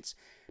lifelong fans.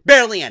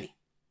 Barely any.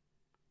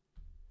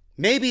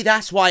 Maybe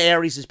that's why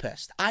Aries is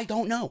pissed. I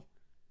don't know.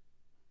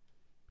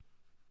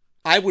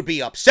 I would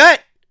be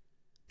upset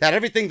that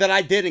everything that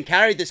I did and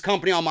carried this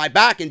company on my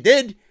back and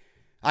did,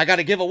 I got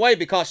to give away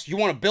because you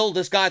want to build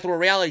this guy through a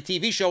reality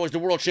TV show as the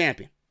world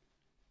champion.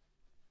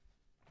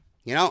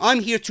 You know,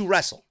 I'm here to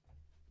wrestle.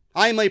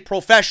 I'm a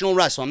professional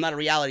wrestler. I'm not a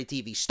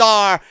reality TV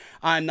star.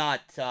 I'm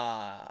not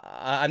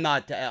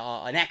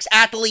an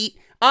ex-athlete.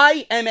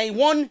 I am a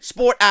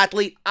one-sport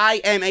athlete.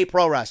 I am a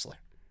pro wrestler.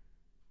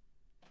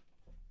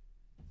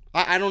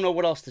 I don't know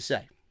what else to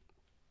say.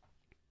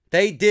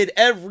 They did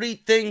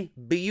everything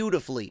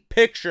beautifully,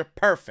 picture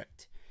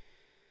perfect.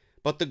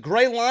 But the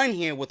gray line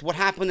here with what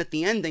happened at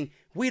the ending,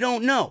 we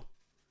don't know.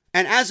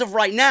 And as of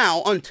right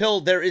now,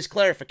 until there is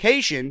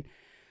clarification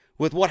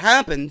with what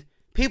happened,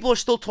 people are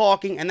still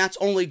talking, and that's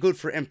only good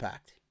for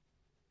Impact.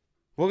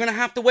 We're going to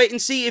have to wait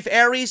and see if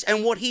Aries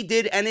and what he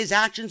did and his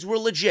actions were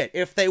legit.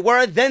 If they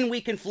were, then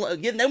we can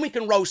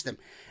roast him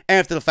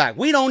after the fact.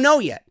 We don't know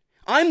yet.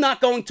 I'm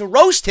not going to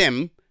roast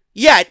him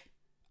yet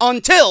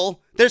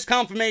until there's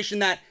confirmation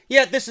that,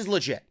 yeah, this is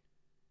legit.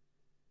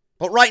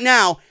 But right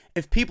now,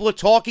 if people are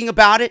talking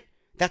about it,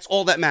 that's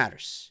all that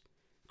matters.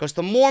 Because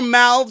the more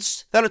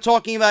mouths that are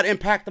talking about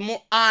Impact, the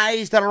more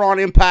eyes that are on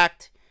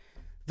Impact,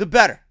 the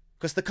better.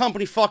 Because the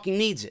company fucking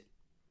needs it.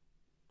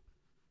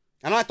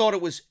 And I thought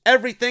it was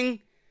everything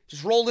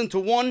just rolled into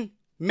one,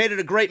 made it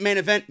a great main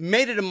event,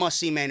 made it a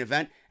must-see main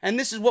event, and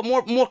this is what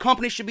more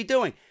companies should be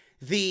doing.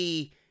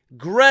 The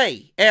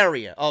gray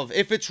area of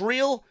if it's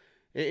real,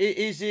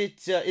 is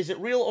it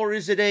real or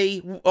is it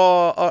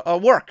a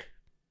work?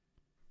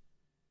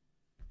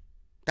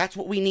 That's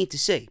what we need to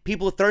see.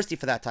 People are thirsty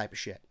for that type of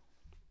shit.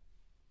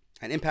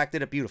 And Impact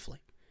did it beautifully.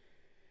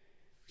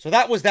 So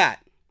that was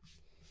that.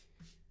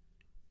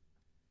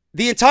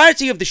 The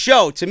entirety of the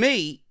show, to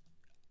me,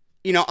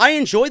 you know, I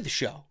enjoyed the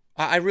show.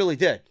 I really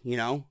did, you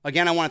know.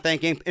 Again, I want to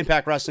thank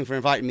Impact Wrestling for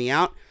inviting me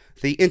out.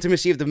 The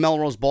intimacy of the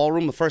Melrose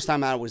Ballroom, the first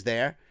time I was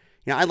there.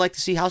 You know, I'd like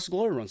to see House of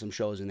Glory run some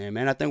shows in there,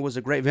 man. I think it was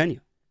a great venue,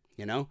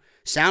 you know.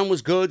 Sound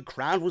was good,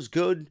 crowd was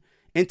good,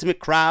 intimate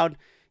crowd.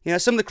 You know,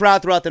 some of the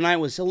crowd throughout the night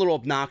was a little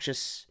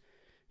obnoxious.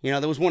 You know,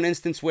 there was one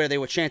instance where they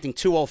were chanting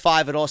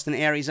 205 at Austin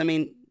Aries. I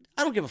mean,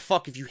 I don't give a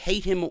fuck if you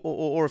hate him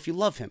or if you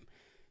love him.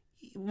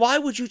 Why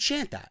would you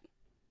chant that?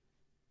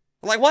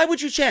 Like, why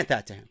would you chant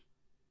that to him?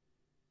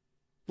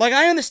 Like,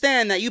 I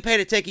understand that you paid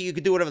a ticket, you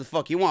could do whatever the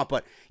fuck you want,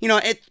 but, you know,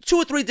 at 2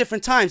 or 3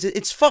 different times,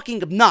 it's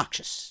fucking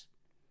obnoxious.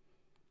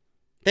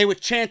 They were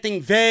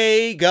chanting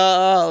Vega,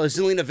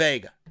 Zelina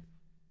Vega.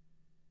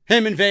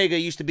 Him and Vega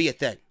used to be a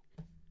thing.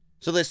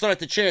 So they started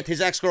to chant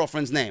his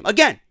ex-girlfriend's name.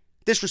 Again,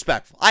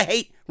 disrespectful. I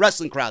hate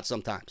wrestling crowds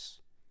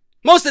sometimes.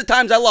 Most of the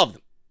times I love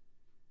them.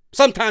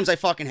 Sometimes I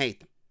fucking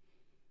hate them.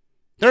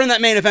 During that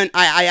main event,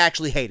 I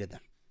actually hated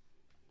them.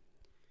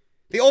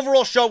 The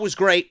overall show was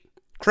great.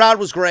 Crowd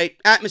was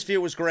great. Atmosphere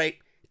was great.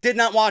 Did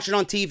not watch it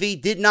on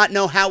TV. Did not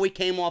know how it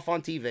came off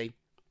on TV.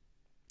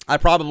 I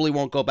probably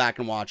won't go back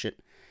and watch it.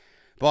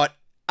 But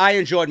I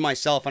enjoyed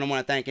myself, and I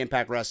want to thank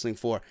Impact Wrestling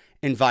for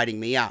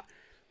inviting me out.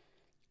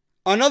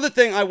 Another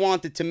thing I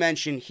wanted to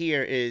mention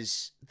here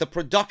is the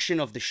production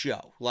of the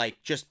show.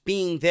 Like, just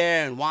being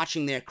there and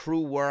watching their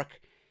crew work.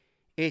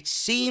 It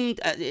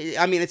seemed,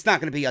 I mean, it's not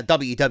going to be a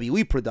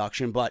WWE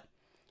production, but,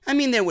 I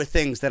mean, there were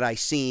things that I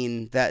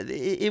seen that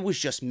it was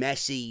just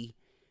messy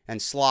and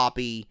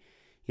sloppy.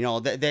 You know,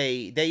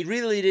 they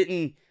really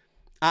didn't,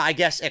 I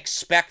guess,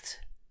 expect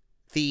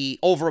the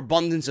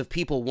overabundance of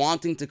people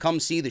wanting to come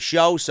see the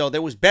show, so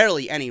there was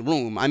barely any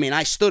room. I mean,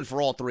 I stood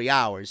for all 3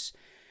 hours.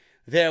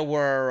 There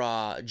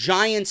were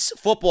Giants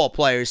football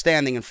players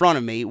standing in front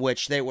of me,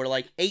 which they were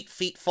like 8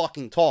 feet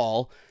fucking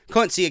tall.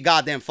 Couldn't see a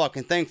goddamn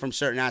fucking thing from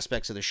certain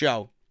aspects of the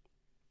show.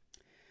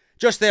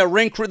 Just their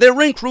ring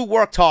crew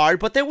worked hard,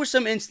 but there were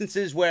some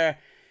instances where,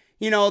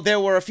 you know, there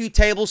were a few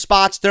table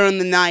spots during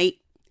the night,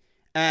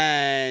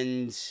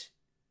 and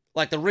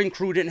like the ring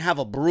crew didn't have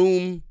a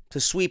broom to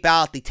sweep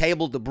out the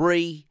table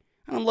debris.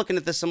 And I'm looking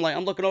at this, I'm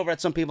looking over at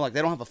some people like,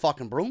 they don't have a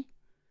fucking broom?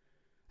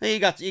 You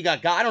got guy,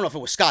 I don't know if it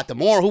was Scott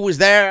D'Amore who was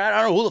there.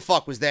 I don't know who the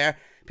fuck was there.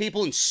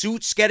 People in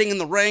suits getting in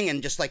the ring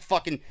and just like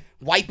fucking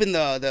wiping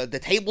the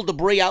table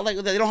debris out. Like,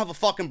 they don't have a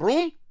fucking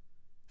broom?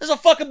 There's a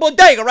fucking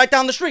bodega right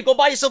down the street. Go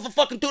buy yourself a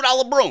fucking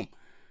 $2 broom.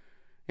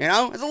 You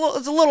know? It's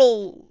a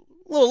little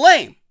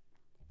lame.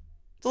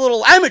 It's a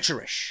little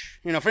amateurish,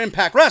 you know, for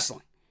Impact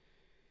Wrestling.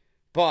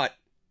 But,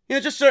 you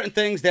know, just certain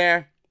things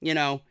there, you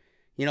know,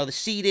 the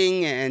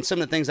seating and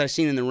some of the things I've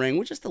seen in the ring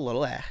were just a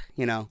little,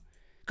 you know,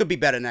 could be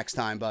better next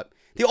time. But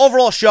the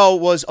overall show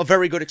was a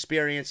very good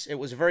experience. It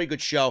was a very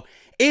good show.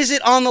 Is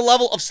it on the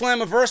level of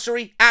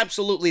Slammiversary?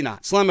 Absolutely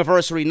not.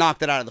 Slammiversary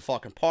knocked it out of the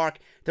fucking park.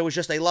 There was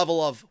just a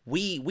level of,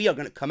 we are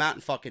going to come out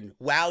and fucking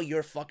wow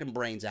your fucking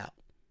brains out.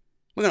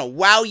 We're going to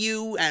wow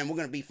you, and we're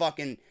going to be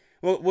fucking,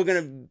 we're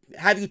going to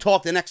have you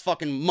talk the next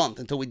fucking month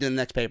until we do the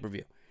next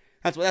pay-per-view.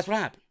 That's what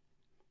happened.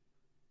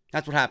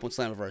 That's what happened with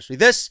Slammiversary.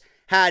 This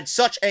had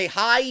such a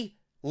high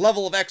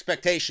level of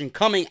expectation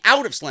coming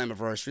out of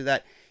Slammiversary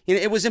that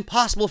it was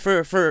impossible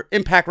for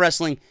Impact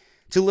Wrestling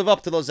to live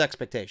up to those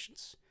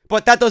expectations.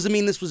 But that doesn't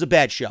mean this was a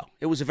bad show.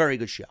 It was a very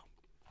good show.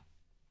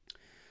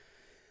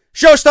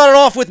 Show started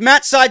off with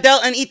Matt Sydal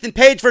and Ethan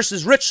Page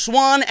versus Rich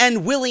Swann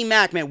and Willie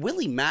Mack. Man,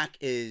 Willie Mack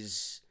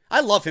is... I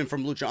love him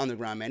from Lucha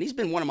Underground, man. He's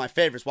been one of my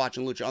favorites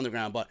watching Lucha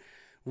Underground. But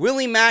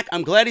Willie Mack,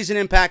 I'm glad he's an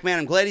Impact, man.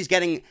 I'm glad he's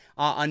getting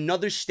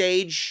another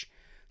stage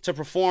to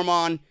perform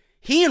on.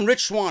 He and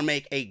Rich Swann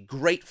make a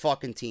great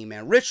fucking team,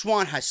 man. Rich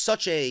Swann has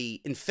such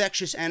a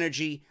infectious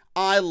energy.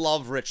 I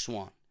love Rich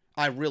Swann.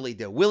 I really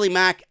do. Willie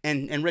Mack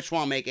and Rich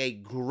Swann make a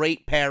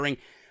great pairing.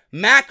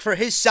 Mack, for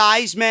his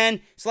size,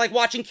 man, it's like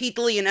watching Keith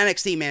Lee in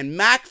NXT, man.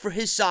 Mack, for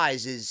his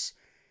size, is...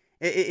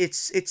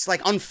 It's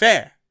like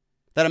unfair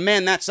that a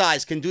man that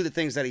size can do the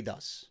things that he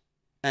does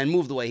and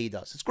move the way he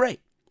does. It's great.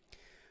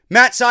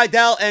 Matt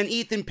Sydal and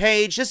Ethan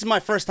Page. This is my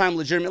first time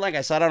legitimate. Like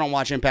I said, I don't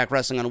watch Impact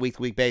Wrestling on a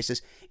week-to-week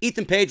basis.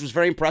 Ethan Page was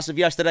very impressive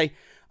yesterday.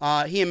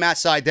 He and Matt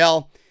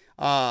Sydal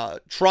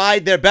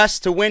tried their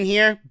best to win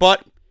here,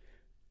 but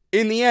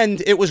in the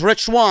end, it was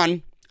Rich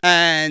Swann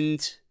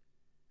and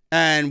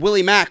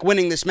Willie Mack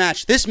winning this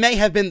match. This may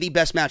have been the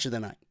best match of the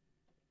night,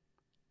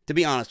 to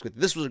be honest with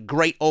you. This was a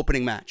great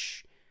opening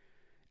match.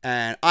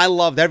 And I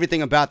loved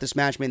everything about this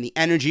match, man. The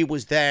energy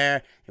was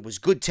there. It was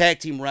good tag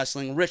team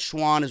wrestling. Rich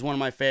Swann is one of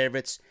my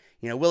favorites.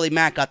 Willie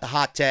Mack got the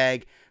hot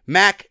tag.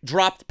 Mack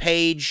dropped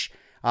Page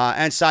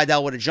and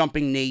Sydal with a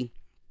jumping knee.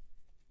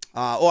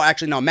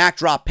 Mack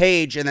dropped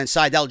Page, and then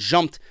Sydal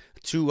jumped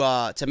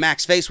to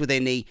Mack's face with a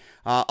knee.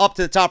 Up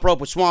to the top rope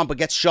with Swann, but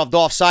gets shoved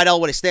off.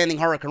 Sydal with a standing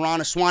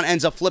Hurricanrana. Swann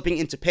ends up flipping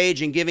into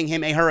Page and giving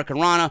him a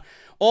Hurricanrana.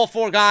 All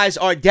four guys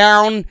are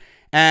down,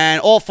 and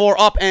all four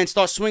up and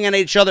start swinging at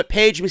each other.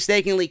 Page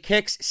mistakenly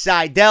kicks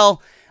Sydal,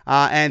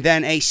 and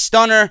then a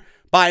stunner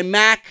by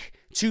Mack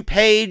to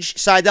Page.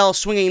 Sydal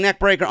swinging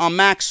neckbreaker on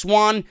Mack.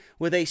 Swann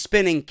with a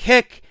spinning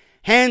kick.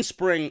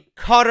 Handspring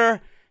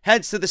cutter.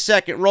 Heads to the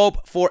second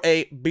rope for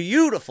a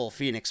beautiful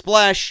Phoenix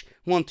Splash.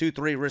 1, 2,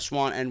 3, Rich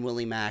Swann and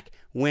Willie Mack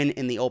win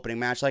in the opening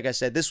match. Like I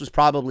said, this was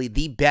probably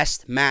the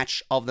best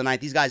match of the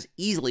night. These guys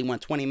easily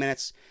went 20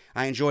 minutes.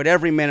 I enjoyed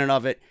every minute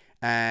of it.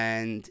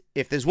 And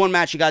if there's one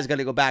match you guys got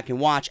to go back and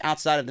watch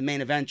outside of the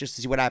main event just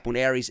to see what happened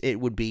with Aries, it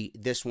would be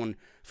this one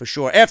for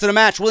sure. After the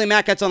match, Willie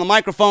Mack gets on the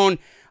microphone,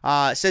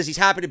 says he's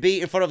happy to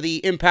be in front of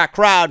the Impact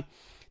crowd.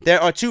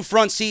 There are 2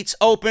 front seats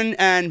open,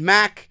 and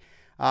Mack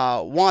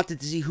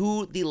wanted to see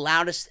who the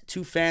loudest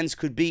 2 fans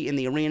could be in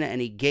the arena, and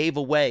he gave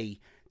away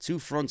 2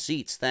 front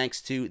seats thanks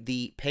to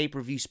the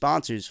pay-per-view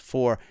sponsors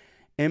for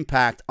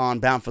Impact on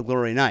Bound for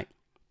Glory night.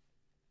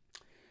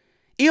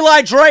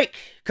 Eli Drake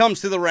comes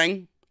to the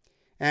ring,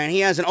 and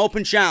he has an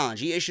open challenge.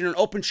 He issued an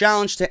open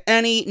challenge to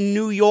any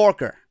New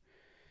Yorker.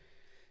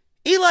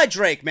 Eli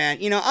Drake, man,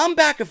 I'm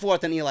back and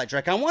forth on Eli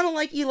Drake. I want to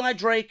like Eli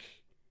Drake,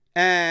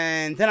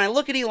 and then I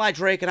look at Eli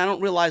Drake, and I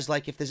don't realize,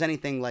 if there's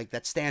anything,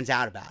 that stands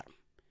out about him,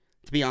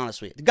 to be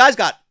honest with you.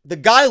 The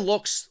guy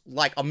looks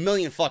like $1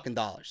 million fucking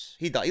dollars.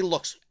 He does. He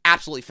looks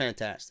absolutely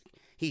fantastic.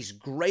 He's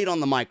great on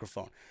the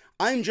microphone.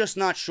 I'm just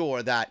not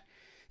sure that...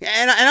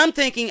 And I'm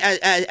thinking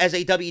as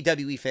a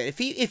WWE fan,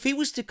 if he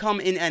was to come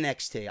in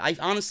NXT, I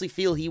honestly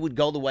feel he would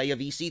go the way of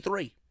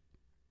EC3.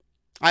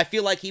 I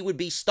feel like he would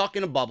be stuck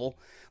in a bubble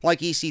like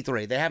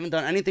EC3. They haven't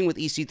done anything with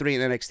EC3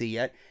 in NXT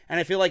yet, and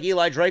I feel like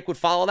Eli Drake would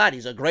follow that.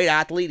 He's a great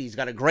athlete. He's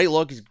got a great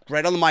look. He's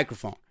great on the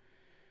microphone.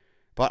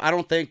 But I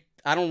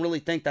don't really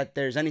think that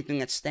there's anything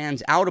that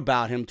stands out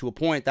about him to a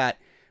point that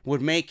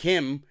would make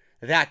him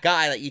that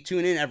guy that you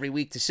tune in every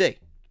week to see.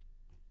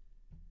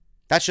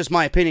 That's just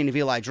my opinion of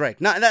Eli Drake.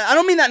 Now, I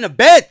don't mean that in a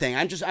bad thing.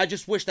 I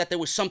just wish that there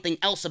was something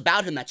else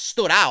about him that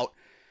stood out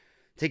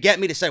to get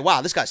me to say,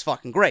 wow, this guy's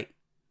fucking great.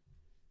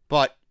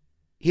 But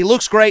he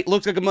looks great,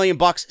 looks like $1 million,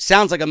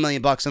 sounds like $1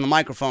 million on the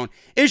microphone.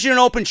 Issued an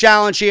open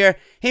challenge here.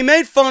 He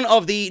made fun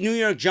of the New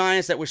York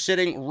Giants that were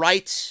sitting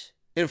right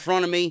in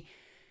front of me.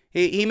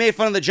 He made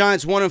fun of the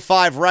Giants'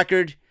 1-5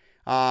 record,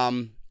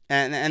 and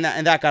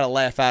that got a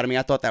laugh out of me.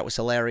 I thought that was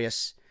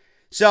hilarious.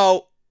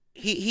 So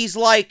he's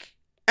like,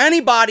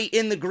 anybody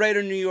in the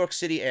greater New York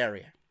City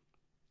area,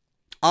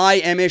 I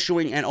am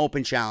issuing an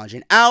open challenge.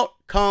 And out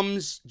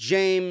comes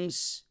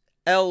James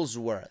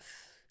Ellsworth.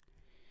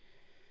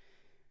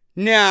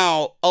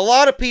 Now, a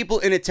lot of people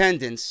in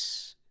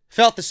attendance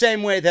felt the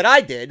same way that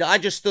I did. I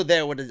just stood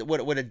there with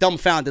a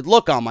dumbfounded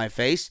look on my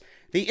face.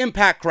 The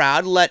Impact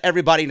crowd let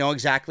everybody know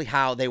exactly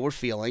how they were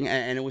feeling,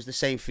 and it was the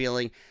same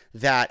feeling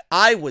that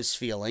I was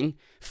feeling.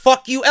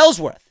 Fuck you,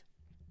 Ellsworth.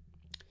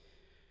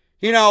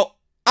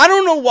 I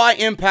don't know why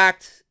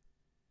Impact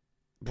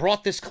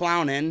brought this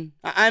clown in.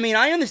 I mean,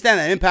 I understand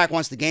that Impact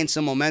wants to gain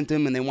some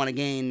momentum, and they want to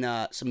gain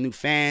some new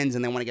fans,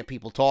 and they want to get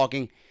people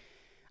talking.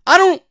 I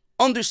don't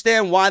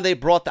understand why they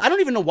brought I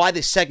don't even know why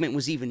this segment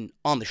was even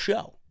on the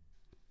show.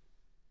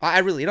 I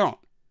really don't.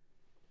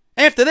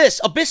 After this,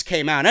 Abyss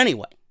came out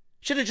anyway.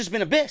 Should have just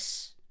been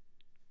Abyss.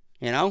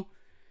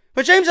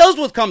 But James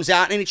Ellsworth comes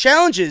out, and he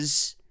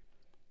challenges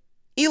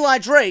Eli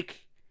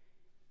Drake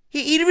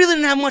he really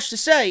didn't have much to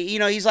say. You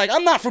know, he's like,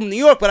 I'm not from New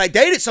York, but I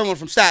dated someone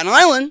from Staten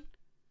Island.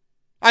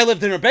 I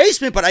lived in her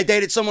basement, but I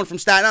dated someone from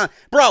Staten Island.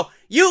 Bro,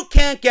 you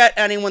can't get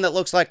anyone that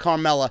looks like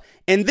Carmella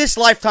in this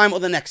lifetime or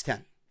the next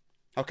 10.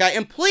 Okay?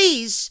 And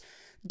please,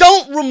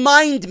 don't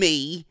remind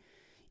me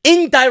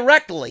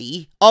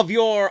indirectly of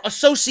your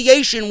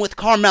association with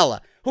Carmella,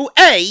 who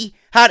A,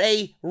 had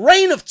a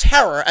reign of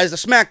terror as the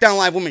SmackDown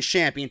Live Women's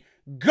Champion,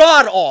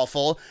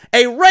 god-awful,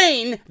 a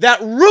reign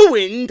that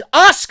ruined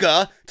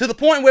Asuka to the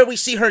point where we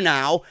see her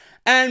now,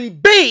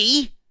 and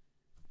B,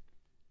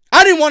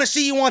 I didn't want to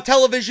see you on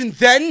television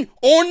then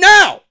or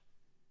now.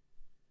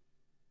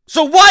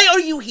 So why are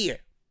you here?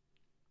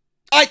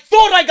 I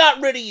thought I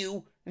got rid of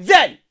you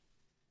then.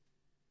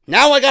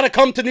 Now I gotta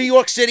come to New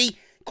York City,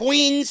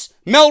 Queens,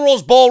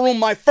 Melrose Ballroom,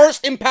 my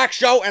first Impact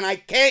show, and I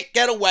can't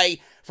get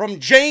away from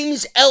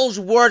James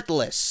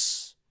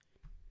Ellsworthless.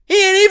 He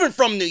ain't even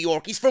from New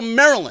York, he's from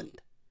Maryland.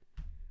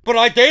 But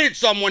I dated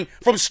someone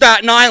from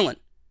Staten Island.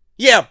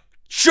 Yeah,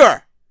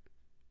 sure.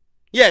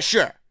 Yeah,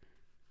 sure.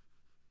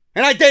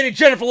 And I dated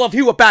Jennifer Love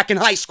Hewitt back in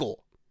high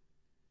school.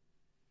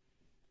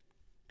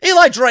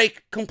 Eli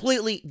Drake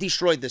completely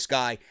destroyed this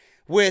guy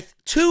with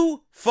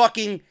two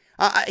fucking...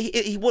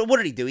 what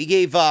did he do? He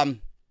gave...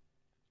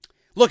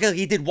 Look,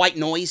 he did white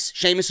noise.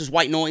 Sheamus's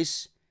white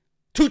noise.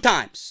 2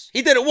 times.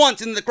 He did it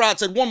once and the crowd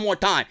said one more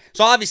time.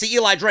 So obviously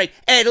Eli Drake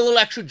added a little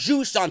extra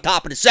juice on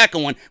top of the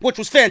second one, which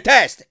was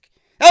fantastic.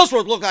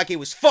 Ellsworth looked like he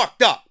was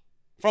fucked up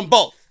from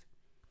both.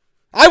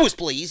 I was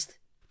pleased.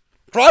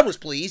 Crowd was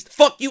pleased.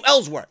 Fuck you,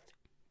 Ellsworth.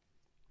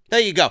 There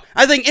you go.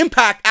 I think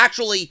Impact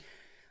actually...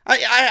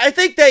 I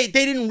think they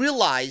didn't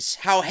realize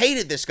how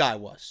hated this guy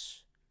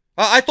was.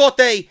 I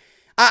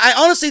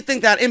honestly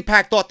think that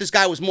Impact thought this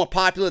guy was more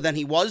popular than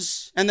he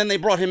was, and then they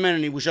brought him in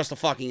and he was just a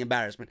fucking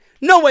embarrassment.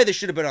 No way this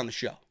should have been on the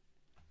show.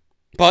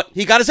 But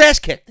he got his ass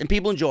kicked, and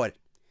people enjoyed it.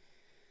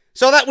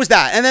 So that was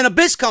that. And then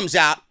Abyss comes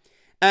out,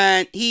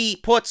 and he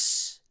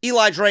puts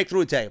Eli Drake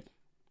through a table.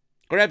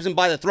 Grabs him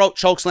by the throat,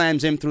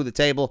 chokeslams him through the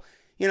table.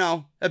 You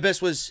know,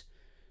 Abyss was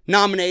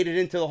nominated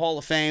into the Hall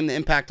of Fame, the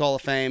Impact Hall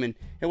of Fame, and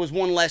it was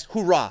one last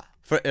hoorah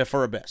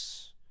for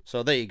Abyss.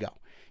 So there you go.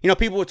 You know,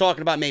 people were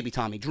talking about maybe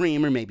Tommy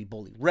Dreamer, maybe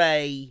Bully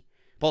Ray,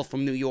 both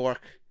from New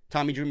York.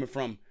 Tommy Dreamer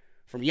from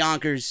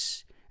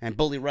Yonkers, and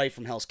Bully Ray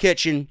from Hell's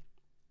Kitchen.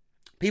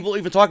 People were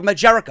even talking about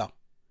Jericho.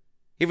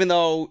 Even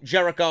though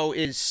Jericho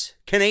is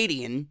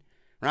Canadian,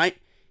 right?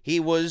 He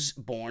was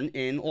born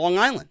in Long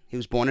Island. He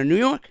was born in New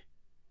York.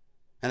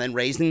 And then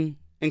raised in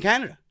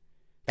Canada.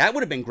 That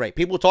would have been great.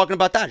 People were talking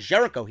about that. Is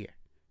Jericho here?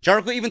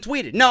 Jericho even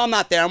tweeted, "No, I'm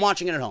not there. I'm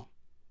watching it at home."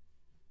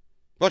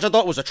 Which I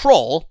thought was a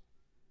troll.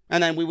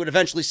 And then we would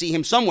eventually see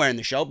him somewhere in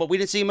the show, but we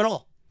didn't see him at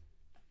all.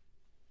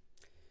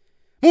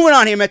 Moving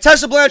on here, man.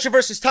 Tessa Blanchard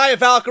versus Taya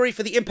Valkyrie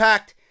for the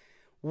Impact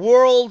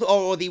World,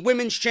 or the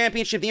Women's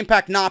Championship, the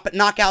Impact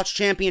Knockouts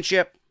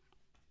Championship.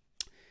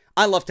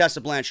 I love Tessa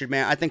Blanchard,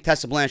 man. I think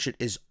Tessa Blanchard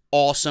is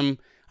awesome.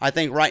 I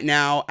think right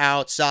now,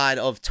 outside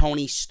of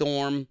Toni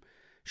Storm,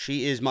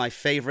 she is my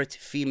favorite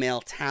female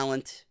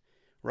talent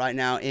right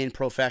now in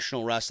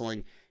professional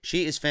wrestling.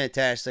 She is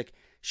fantastic.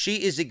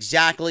 She is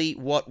exactly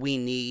what we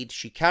need.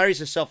 She carries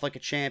herself like a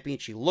champion.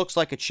 She looks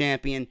like a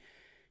champion.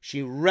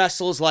 She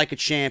wrestles like a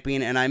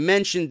champion. And I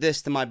mentioned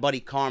this to my buddy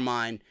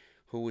Carmine,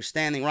 who was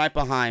standing right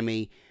behind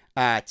me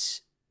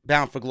at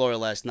Bound for Glory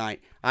last night.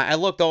 I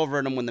looked over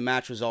at him when the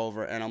match was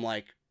over, and I'm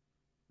like,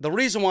 the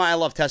reason why I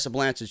love Tessa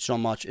Blanchard so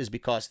much is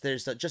because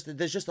there's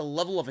just a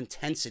level of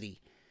intensity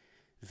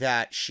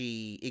that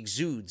she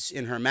exudes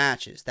in her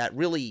matches that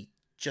really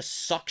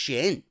just sucks you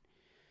in.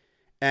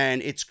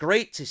 And it's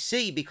great to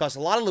see because a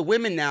lot of the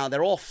women now,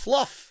 they're all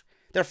fluff.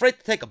 They're afraid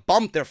to take a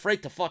bump. They're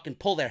afraid to fucking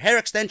pull their hair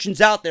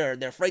extensions out. They're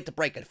afraid to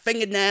break a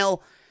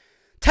fingernail.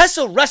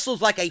 Tessa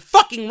wrestles like a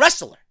fucking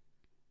wrestler.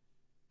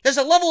 There's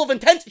a level of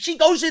intensity. She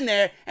goes in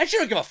there and she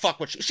don't give a fuck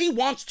what she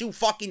wants to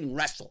fucking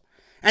wrestle.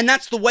 And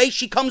that's the way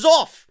she comes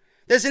off.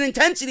 There's an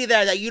intensity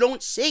there that you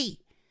don't see.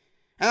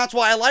 And that's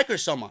why I like her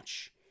so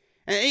much.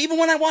 And even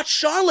when I watch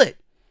Charlotte,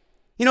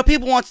 you know,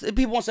 people want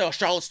to say, oh,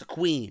 Charlotte's the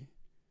queen.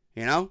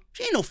 You know?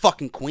 She ain't no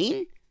fucking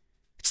queen.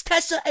 It's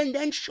Tessa and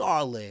then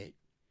Charlotte.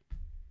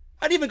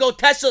 I'd even go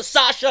Tessa,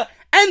 Sasha,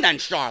 and then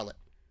Charlotte.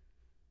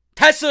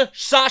 Tessa,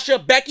 Sasha,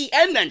 Becky,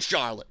 and then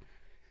Charlotte.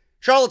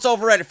 Charlotte's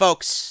overrated,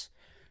 folks.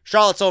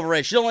 Charlotte's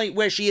overrated. She's only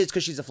where she is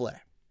because she's a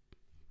Flair.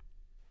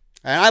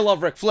 And I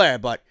love Ric Flair,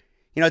 but,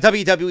 you know,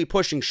 WWE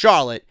pushing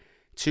Charlotte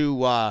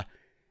to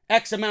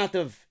X amount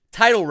of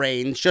title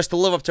reigns just to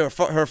live up to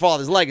her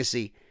father's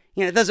legacy,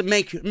 you know, it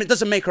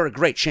doesn't make her a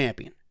great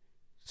champion.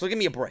 So give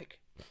me a break.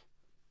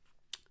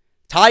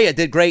 Taya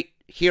did great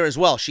here as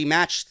well. She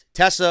matched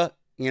Tessa,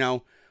 you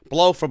know,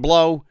 blow for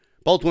blow.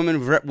 Both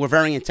women were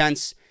very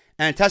intense.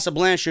 And Tessa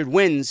Blanchard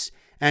wins,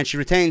 and she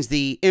retains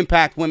the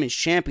Impact Women's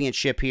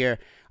Championship here.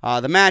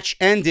 The match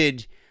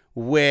ended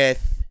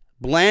with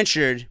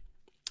Blanchard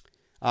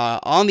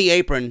on the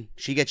apron.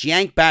 She gets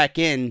yanked back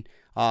in.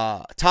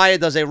 Taya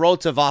does a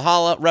road to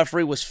Valhalla.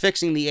 Referee was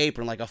fixing the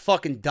apron like a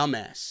fucking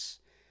dumbass.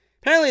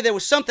 Apparently there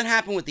was something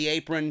happened with the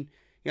apron.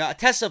 You know,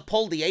 Tessa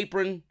pulled the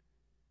apron,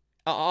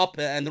 up,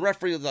 and the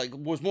referee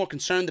was more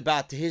concerned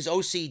about his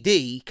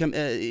OCD,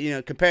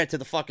 compared to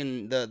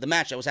the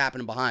match that was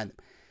happening behind him.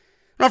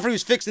 The referee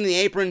was fixing the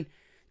apron,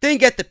 didn't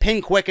get the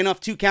pin quick enough,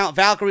 2 count.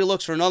 Valkyrie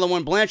looks for another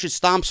one. Blanchard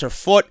stomps her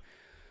foot,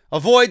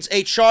 avoids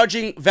a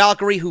charging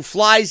Valkyrie who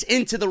flies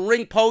into the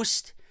ring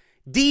post.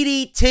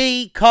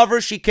 DDT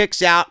cover, she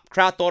kicks out.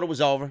 Crowd thought it was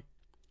over.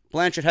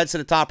 Blanchard heads to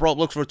the top rope,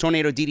 looks for a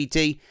tornado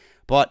DDT,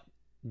 but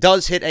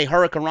does hit a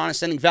Hurricane Rana,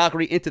 sending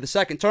Valkyrie into the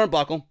second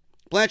turnbuckle.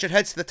 Blanchard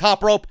heads to the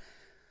top rope,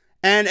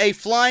 and a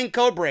flying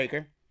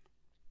codebreaker.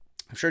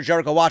 I'm sure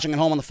Jericho watching at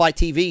home on the Fight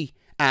TV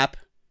app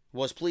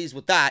was pleased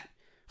with that.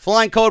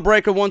 Flying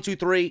codebreaker, 1, 2,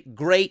 3.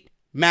 Great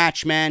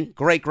match, man.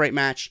 Great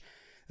match.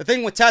 The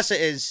thing with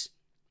Tessa is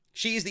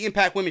she is the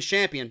Impact Women's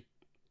Champion,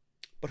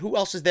 but who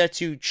else is there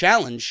to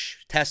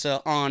challenge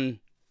Tessa on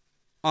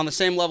the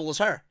same level as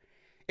her?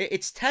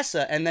 It's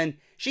Tessa, and then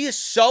she is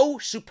so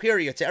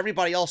superior to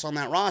everybody else on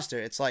that roster.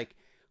 It's like,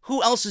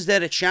 who else is there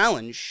to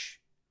challenge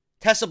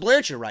Tessa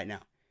Blanchard right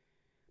now?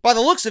 By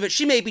the looks of it,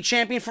 she may be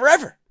champion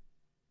forever.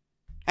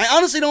 I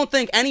honestly don't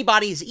think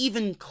anybody is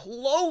even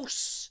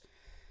close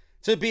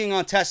to being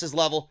on Tessa's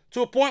level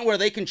to a point where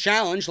they can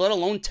challenge, let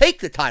alone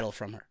take the title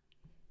from her.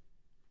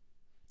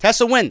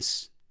 Tessa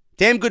wins.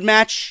 Damn good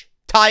match.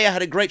 Taya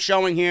had a great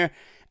showing here.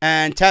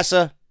 And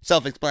Tessa,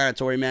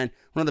 self-explanatory, man.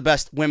 One of the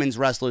best women's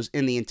wrestlers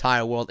in the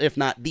entire world, if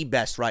not the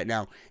best right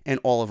now in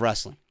all of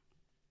wrestling.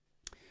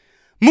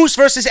 Moose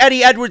versus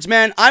Eddie Edwards,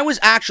 man. I was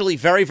actually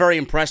very, very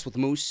impressed with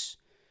Moose.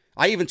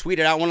 I even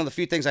tweeted out, one of the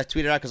few things I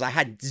tweeted out, because I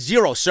had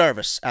 0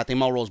 service at the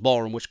Melrose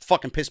Ballroom, which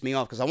fucking pissed me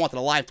off because I wanted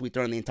a live tweet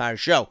during the entire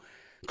show.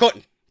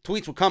 Couldn't.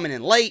 Tweets were coming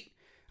in late.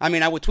 I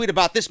mean, I would tweet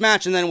about this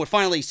match and then it would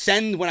finally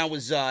send when I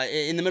was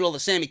in the middle of the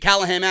Sami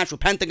Callihan match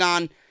with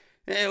Pentagon.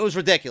 It was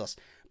ridiculous.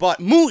 But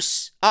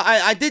Moose,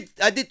 I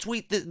did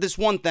tweet this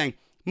one thing.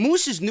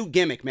 Moose's new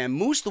gimmick, man.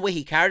 Moose, the way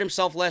he carried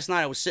himself last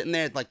night, I was sitting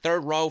there like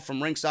 3rd row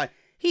from ringside.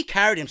 He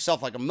carried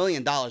himself like $1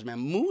 million, man.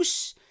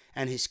 Moose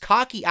and his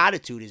cocky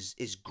attitude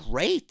is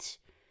great.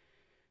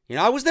 You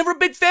know, I was never a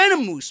big fan of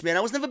Moose, man.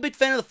 I was never a big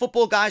fan of the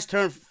football guys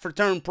turn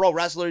pro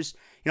wrestlers.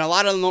 You know, a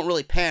lot of them don't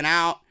really pan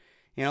out.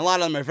 You know, a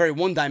lot of them are very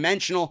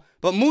one-dimensional.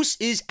 But Moose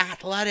is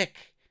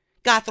athletic.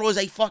 Guy throws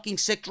a fucking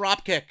sick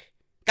drop kick.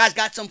 Guy's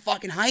got some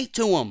fucking height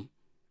to him.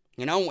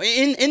 You know,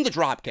 in the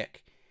drop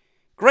kick.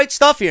 Great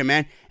stuff here,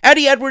 man.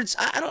 Eddie Edwards,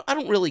 I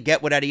don't really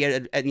get what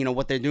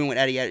what they're doing with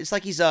Eddie Edwards. It's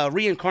like he's a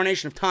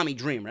reincarnation of Tommy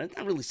Dreamer. It's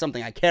not really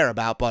something I care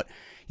about, but,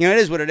 you know, it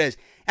is what it is.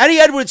 Eddie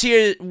Edwards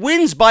here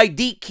wins by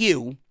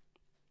DQ.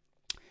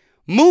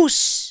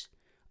 Moose,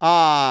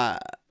 and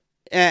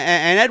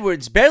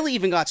Edwards barely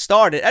even got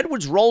started.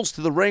 Edwards rolls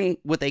to the ring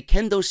with a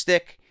kendo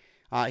stick.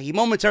 He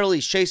momentarily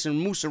is chasing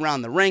Moose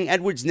around the ring.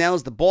 Edwards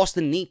nails the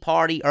Boston Knee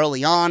Party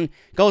early on.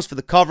 Goes for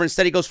the cover.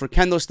 Instead, he goes for a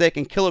kendo stick,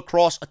 and Killer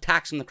Cross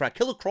attacks from the crowd.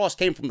 Killer Cross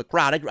came from the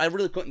crowd. I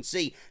really couldn't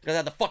see because I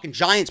had the fucking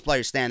Giants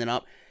player standing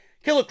up.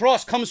 Killer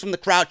Cross comes from the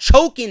crowd,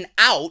 choking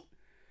out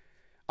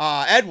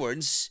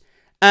Edwards,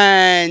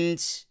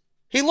 and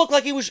he looked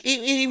like he was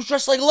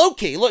dressed like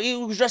Loki. Look, he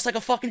was dressed like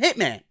a fucking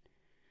hitman.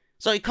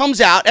 So he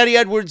comes out. Eddie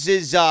Edwards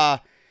is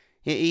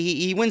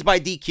he wins by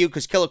DQ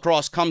because Killer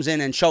Cross comes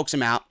in and chokes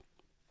him out.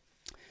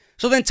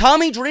 So then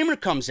Tommy Dreamer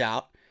comes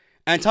out,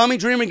 and Tommy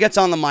Dreamer gets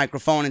on the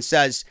microphone and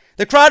says,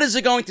 the crowd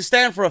isn't going to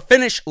stand for a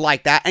finish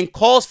like that, and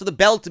calls for the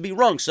bell to be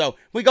rung. So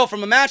we go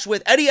from a match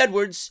with Eddie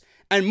Edwards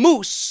and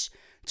Moose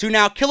to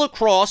now Killer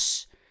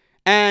Cross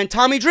and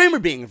Tommy Dreamer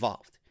being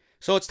involved.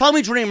 So it's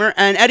Tommy Dreamer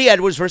and Eddie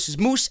Edwards versus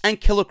Moose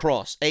and Killer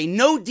Cross. A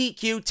no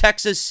DQ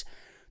Texas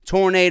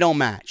Tornado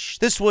match.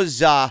 This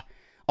was a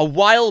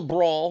wild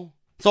brawl.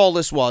 That's all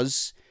this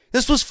was.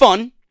 This was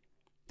fun.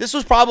 This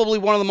was probably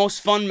one of the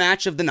most fun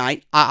match of the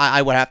night,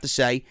 I would have to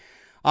say.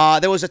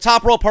 There was a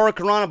top rope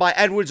hurricanrana by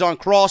Edwards on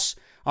Cross.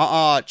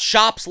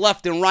 Chops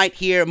left and right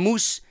here.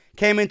 Moose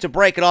came in to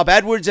break it up.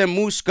 Edwards and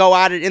Moose go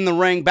at it in the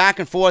ring, back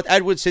and forth.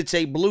 Edwards hits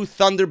a blue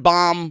thunder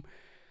bomb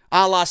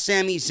a la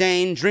Sami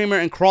Zayn. Dreamer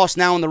and Cross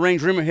now in the ring.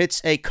 Dreamer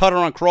hits a cutter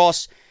on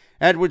Cross.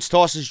 Edwards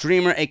tosses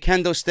Dreamer a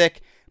kendo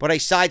stick, but a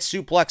side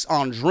suplex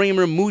on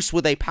Dreamer. Moose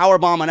with a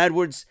powerbomb on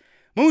Edwards.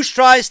 Moose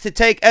tries to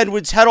take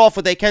Edwards' head off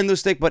with a kendo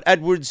stick, but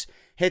Edwards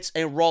hits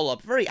a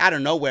roll-up. Very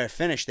out-of-nowhere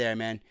finish there,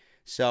 man.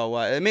 So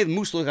it made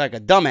Moose look like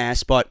a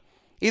dumbass, but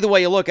either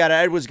way you look at it,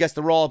 Edwards gets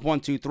the roll-up, 1,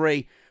 2,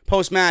 3.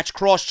 Post-match,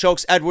 Cross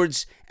chokes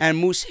Edwards, and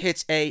Moose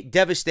hits a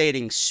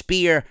devastating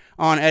spear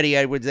on Eddie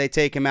Edwards. They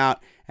take him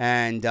out,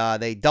 and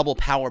they double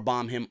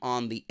powerbomb him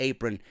on the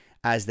apron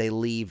as they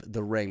leave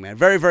the ring, man.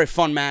 Very, very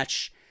fun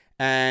match,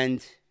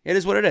 and it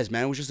is what it is,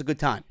 man. It was just a good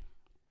time.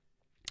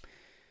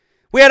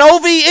 We had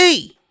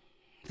OVE.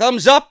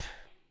 Thumbs up,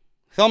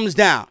 thumbs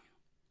down.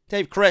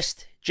 Dave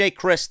Christ, Jake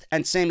Christ,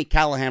 and Sami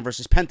Callihan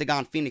versus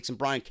Pentagon, Phoenix, and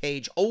Brian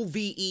Cage.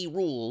 OVE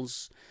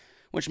rules,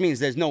 which means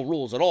there's no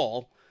rules at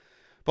all.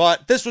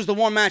 But this was the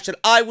one match that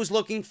I was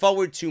looking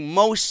forward to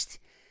most.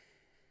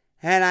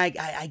 And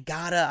I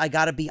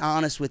gotta be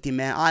honest with you,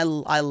 man. I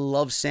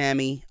love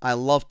Sami. I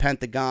love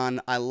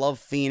Pentagon. I love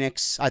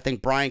Phoenix. I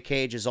think Brian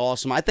Cage is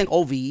awesome. I think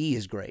OVE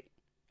is great.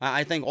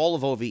 I think all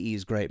of OVE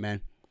is great,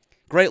 man.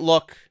 Great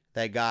look.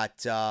 They got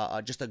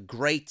just a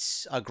great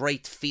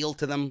feel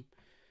to them,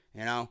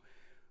 you know.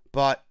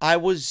 But I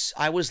was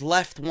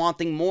left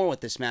wanting more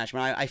with this match,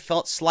 man. I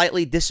felt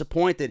slightly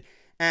disappointed,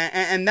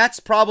 and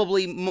that's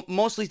probably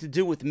mostly to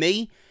do with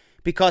me,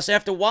 because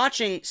after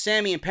watching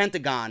Sammy and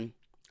Pentagon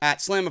at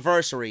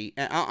Slammiversary,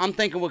 I'm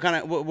thinking we're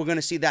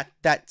gonna see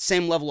that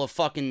same level of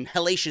fucking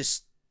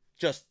hellacious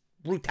just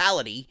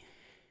brutality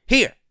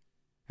here.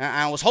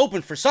 I was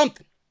hoping for something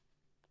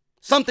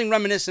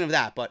reminiscent of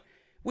that, but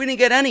we didn't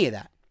get any of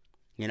that,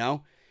 you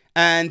know.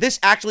 And this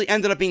actually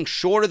ended up being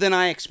shorter than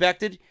I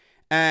expected.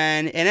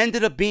 And it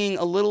ended up being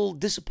a little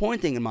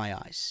disappointing in my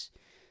eyes.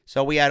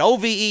 So we had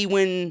OVE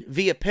win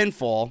via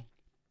pinfall.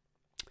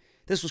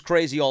 This was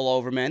crazy all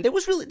over, man. There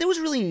was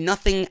really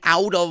nothing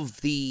out of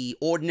the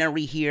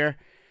ordinary here,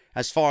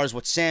 as far as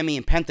what Sammy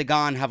and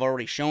Pentagon have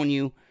already shown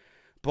you.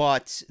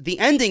 But the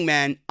ending,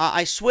 man,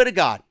 I swear to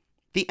God,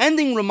 the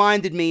ending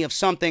reminded me of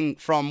something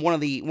from one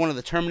of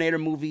the Terminator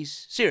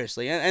movies.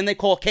 Seriously, and they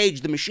call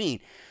Cage the Machine.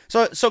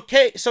 So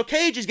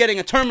Cage is getting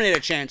a Terminator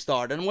chant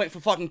started and wait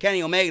for fucking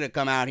Kenny Omega to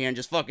come out here and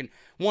just fucking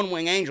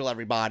one-wing angel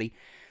everybody.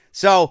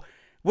 So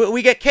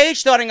we get Cage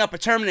starting up a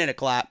Terminator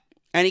clap,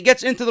 and he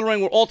gets into the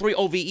ring with all three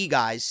OVE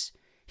guys.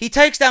 He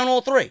takes down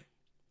all three.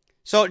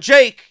 So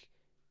Jake,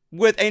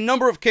 with a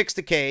number of kicks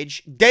to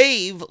Cage,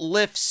 Dave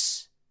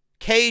lifts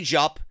Cage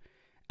up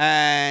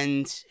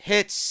and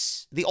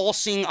hits the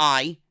all-seeing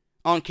eye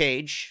on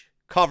Cage.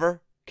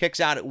 Cover, kicks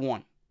out at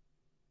 1.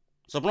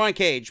 So Brian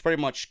Cage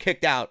pretty much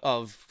kicked out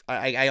of,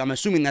 I'm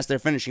assuming that's their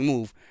finishing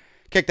move,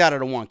 kicked out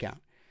at a 1 count.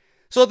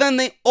 So then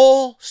they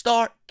all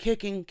start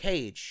kicking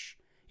Cage.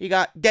 You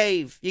got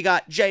Dave, you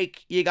got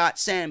Jake, you got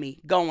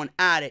Sammy going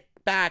at it,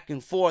 back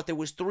and forth. There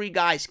was 3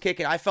 guys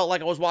kicking. I felt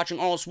like I was watching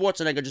Arnold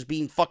Schwarzenegger just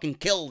being fucking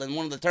killed in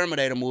one of the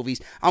Terminator movies.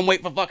 I'm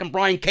waiting for fucking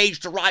Brian Cage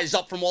to rise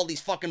up from all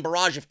these fucking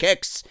barrage of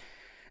kicks.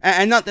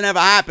 And nothing ever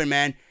happened,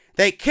 man.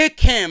 They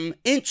kick him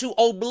into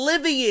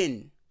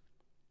oblivion.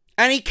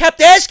 And he kept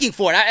asking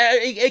for it.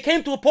 It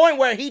came to a point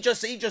where he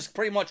just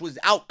pretty much was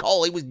out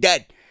cold. He was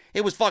dead.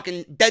 He was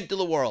fucking dead to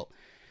the world.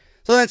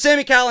 So then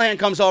Sami Callihan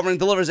comes over and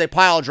delivers a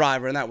pile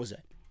driver, and that was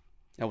it.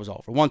 That was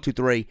over. 1, 2,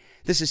 3.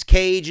 This is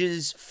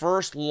Cage's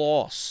first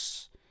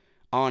loss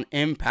on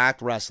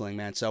Impact Wrestling,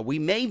 man. So we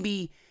may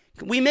be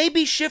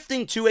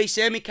shifting to a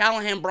Sami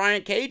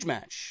Callihan-Brian Cage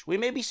match. We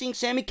may be seeing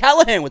Sami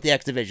Callihan with the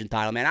X Division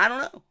title, man. I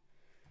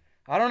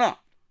don't know.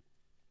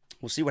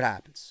 We'll see what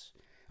happens.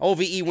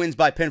 OVE wins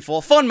by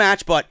pinfall. Fun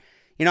match, but,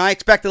 you know, I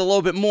expected a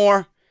little bit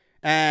more,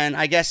 and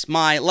I guess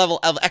my level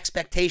of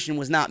expectation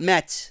was not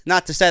met.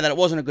 Not to say that it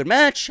wasn't a good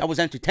match. I was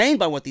entertained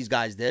by what these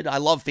guys did. I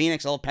love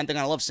Phoenix, I love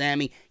Pentagon, I love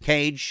Sammy,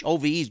 Cage.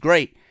 OVE's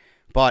great.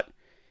 But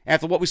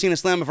after what we've seen in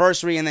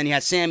Slammiversary, and then you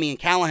had Sami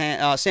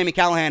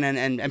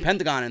Callihan and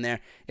Pentagon in there,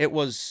 it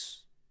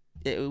was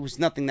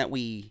nothing that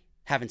we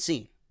haven't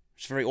seen.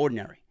 It's very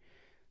ordinary.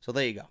 So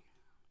there you go.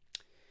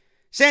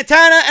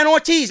 Santana and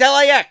Ortiz,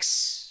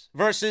 LAX.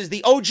 Versus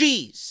the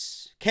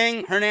OGs,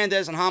 King,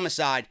 Hernandez, and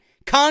Homicide.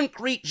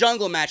 Concrete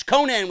jungle match.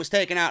 Conan was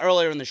taken out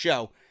earlier in the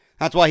show.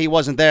 That's why he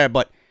wasn't there,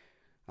 but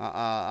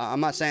I'm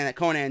not saying that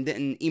Conan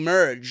didn't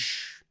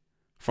emerge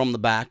from the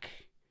back.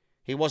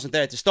 He wasn't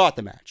there to start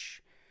the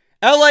match.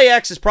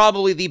 LAX is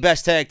probably the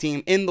best tag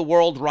team in the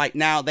world right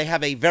now. They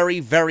have a very,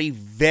 very,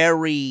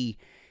 very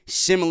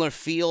similar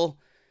feel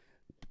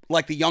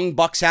like the Young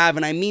Bucks have,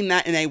 and I mean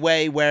that in a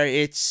way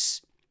where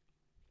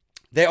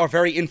they are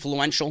very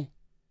influential.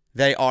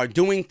 They are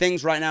doing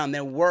things right now, and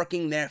they're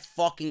working their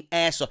fucking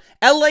ass off.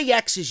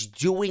 LAX is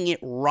doing it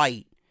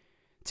right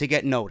to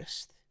get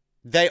noticed.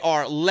 They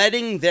are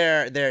letting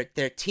their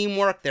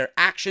teamwork, their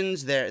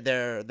actions,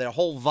 their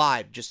whole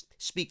vibe just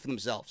speak for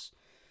themselves.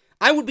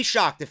 I would be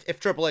shocked if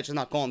Triple H is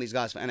not calling these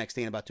guys for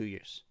NXT in about 2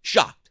 years.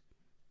 Shocked.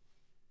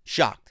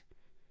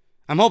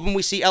 I'm hoping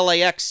we see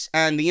LAX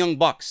and the Young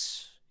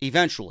Bucks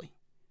eventually.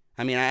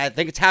 I mean, I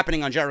think it's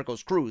happening on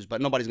Jericho's Cruise,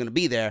 but nobody's going to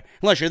be there.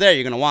 Unless you're there,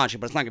 you're going to watch it,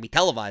 but it's not going to be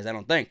televised, I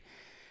don't think.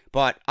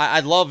 But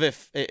I'd love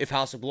if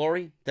House of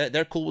Glory,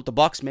 they're cool with the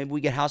Bucks. Maybe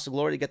we get House of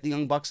Glory to get the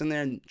Young Bucks in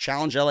there and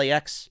challenge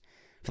LAX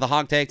for the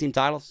Hog Tag Team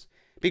titles.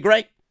 Be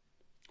great.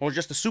 Or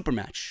just a super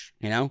match,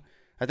 you know?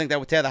 I think that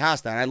would tear the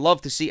house down. I'd love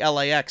to see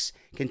LAX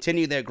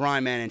continue their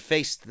grind, man, and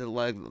face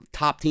the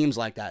top teams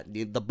like that,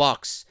 the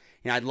Bucks.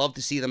 You know, I'd love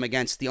to see them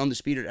against the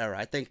Undisputed Era.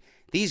 I think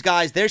these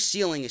guys, their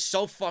ceiling is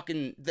so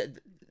fucking...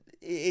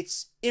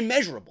 It's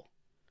immeasurable.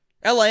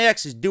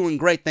 LAX is doing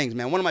great things,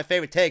 man. One of my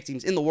favorite tag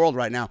teams in the world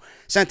right now.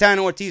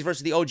 Santana Ortiz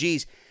versus the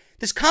OGs.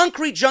 This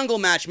concrete jungle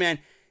match, man.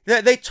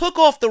 They took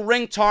off the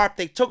ring tarp.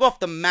 They took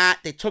off the mat.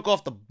 They took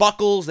off the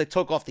buckles. They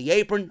took off the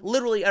apron.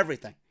 Literally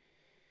everything.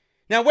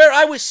 Now, where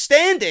I was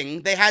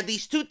standing, they had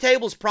these 2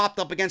 tables propped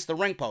up against the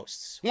ring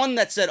posts. One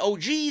that said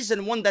OGs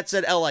and one that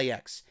said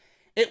LAX.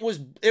 It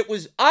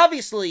was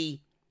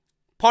obviously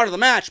part of the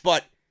match,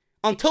 but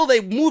until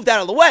they moved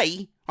out of the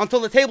way...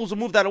 Until the tables were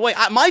moved out of the way,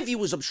 my view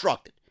was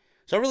obstructed.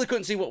 So I really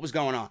couldn't see what was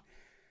going on.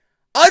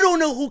 I don't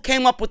know who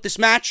came up with this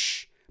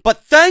match,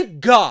 but thank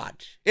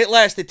God it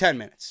lasted 10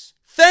 minutes.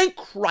 Thank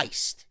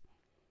Christ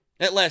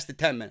it lasted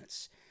 10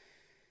 minutes.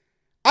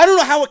 I don't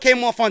know how it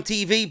came off on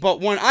TV, but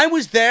when I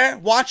was there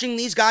watching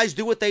these guys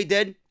do what they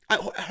did,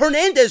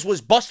 Hernandez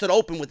was busted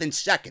open within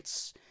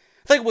seconds.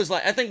 I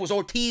think it was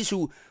Ortiz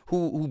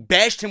who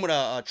bashed him with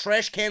a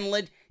trash can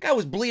lid. Guy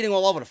was bleeding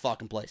all over the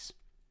fucking place.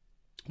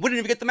 Wouldn't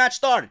even get the match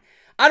started.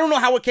 I don't know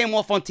how it came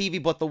off on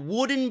TV, but the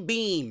wooden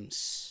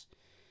beams.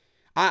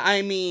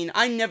 I mean,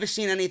 I never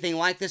seen anything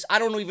like this. I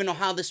don't even know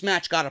how this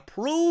match got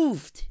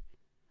approved.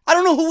 I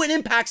don't know who in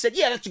Impact said,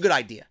 yeah, that's a good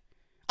idea.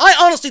 I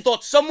honestly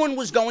thought someone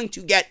was going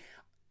to get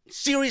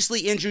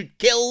seriously injured,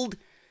 killed,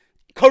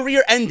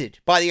 career ended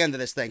by the end of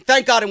this thing.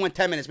 Thank God it went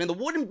 10 minutes, man. The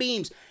wooden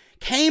beams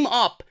came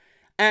up,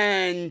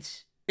 and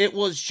I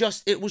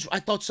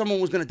thought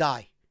someone was going to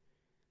die.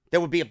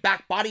 There would be a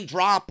back body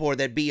drop, or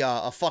there'd be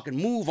a fucking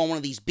move on one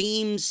of these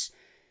beams.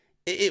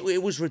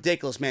 It was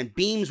ridiculous, man.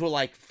 Beams were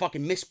like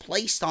fucking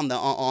misplaced on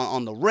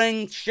the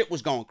ring. Shit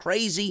was going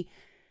crazy.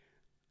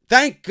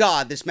 Thank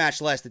God this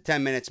match lasted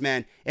 10 minutes,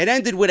 man. It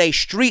ended with a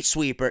street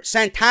sweeper.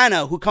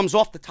 Santana, who comes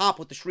off the top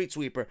with the street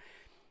sweeper,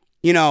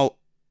 you know,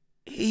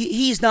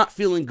 he's not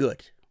feeling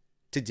good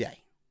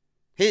today.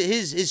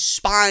 His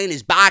spine,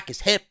 his back,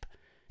 his hip,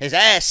 his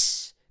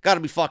ass, got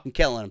to be fucking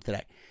killing him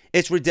today.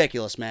 It's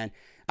ridiculous, man.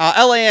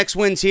 LAX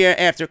wins here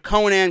after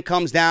Konnan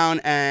comes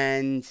down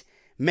and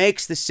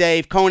makes the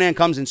save. Konnan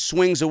comes and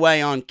swings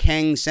away on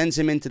King, sends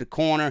him into the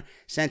corner.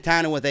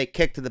 Santana with a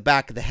kick to the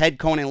back of the head.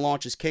 Konnan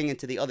launches King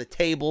into the other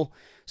table.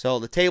 So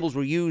the tables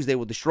were used. They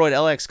were destroyed.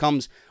 LAX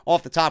comes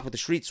off the top with the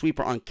street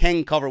sweeper on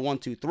King. Cover 1,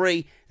 2,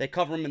 3. They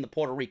cover him in the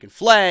Puerto Rican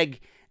flag.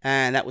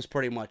 And that was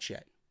pretty much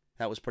it.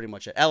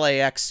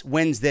 LAX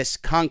wins this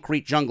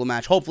concrete jungle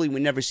match. Hopefully we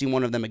never see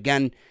one of them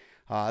again.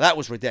 That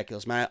was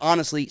ridiculous, man. I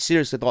honestly,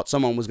 seriously thought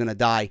someone was going to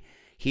die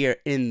here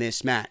in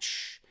this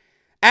match.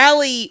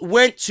 Allie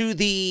went to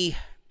the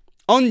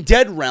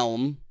Undead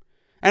Realm,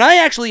 and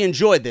I actually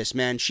enjoyed this,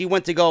 man. She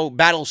went to go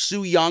battle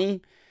Su Yung.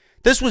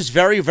 This was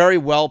very, very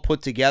well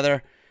put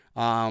together.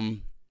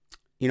 You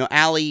know,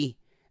 Allie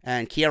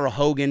and Kiera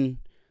Hogan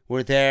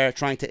were there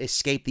trying to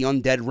escape the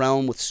Undead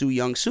Realm with Su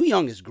Yung. Su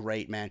Yung is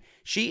great, man.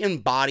 She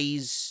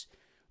embodies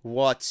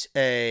what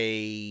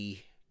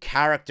a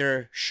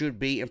character should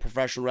be in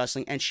professional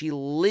wrestling, and she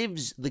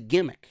lives the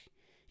gimmick.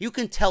 You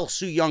can tell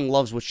Su Yung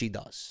loves what she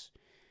does.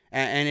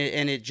 And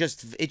it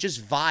just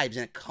vibes, and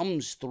it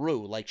comes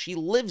through. Like, she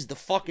lives the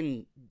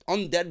fucking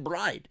undead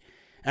bride.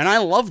 And I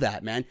love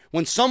that, man.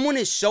 When someone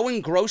is so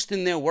engrossed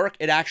in their work,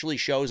 it actually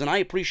shows, and I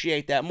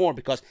appreciate that more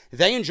because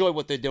they enjoy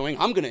what they're doing.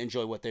 I'm going to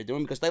enjoy what they're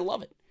doing because they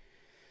love it.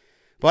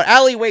 But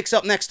Allie wakes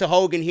up next to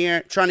Hogan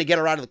here, trying to get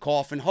her out of the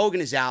coffin.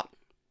 Hogan is out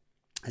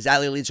as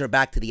Allie leads her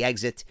back to the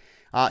exit.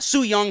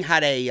 Su Yung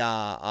had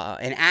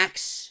an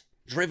axe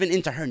driven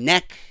into her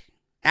neck.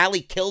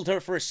 Allie killed her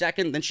for a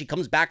second, then she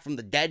comes back from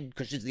the dead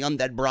because she's the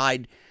undead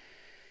bride.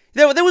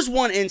 There was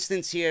one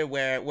instance here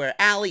where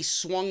Allie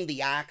swung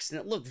the axe, and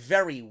it looked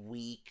very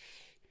weak.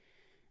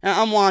 And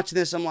I'm watching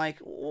this, I'm like,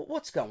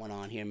 what's going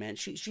on here, man?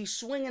 She's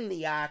swinging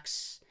the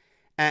axe,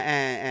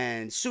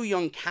 and Su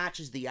Yung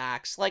catches the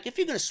axe. Like, if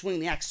you're going to swing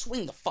the axe,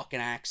 swing the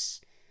fucking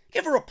axe.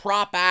 Give her a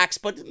prop axe,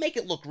 but make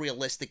it look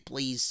realistic,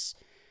 please.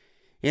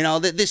 You know,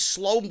 this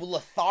slow,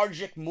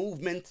 lethargic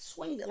movement.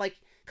 Swing it like,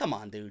 come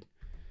on, dude.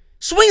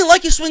 Swing it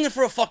like you're swinging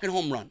for a fucking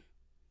home run.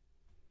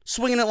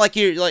 Swinging it like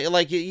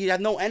you have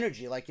no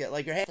energy, like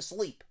you're half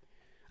asleep.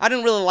 I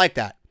didn't really like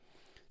that.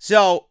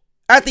 So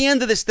at the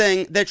end of this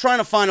thing, they're trying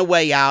to find a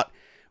way out.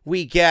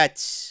 We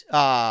get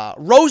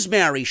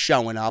Rosemary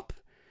showing up,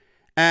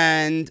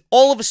 and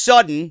all of a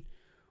sudden,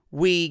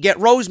 we get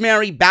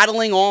Rosemary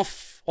battling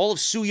off all of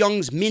Su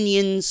Young's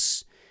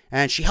minions,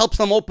 and she helps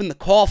them open the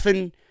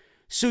coffin.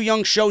 Su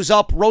Yung shows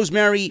up.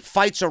 Rosemary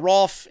fights her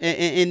off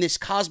in this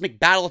cosmic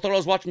battle. I thought I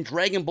was watching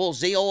Dragon Ball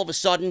Z all of a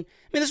sudden.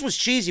 I mean, this was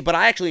cheesy, but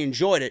I actually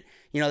enjoyed it.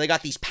 You know, they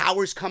got these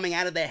powers coming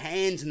out of their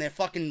hands, and they're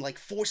fucking, like,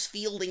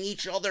 force-fielding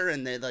each other,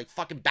 and they're, like,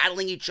 fucking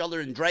battling each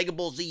other in Dragon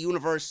Ball Z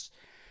universe.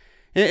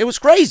 It was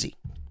crazy.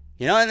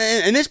 You know,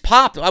 and this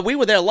popped. We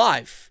were there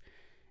live.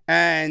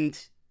 And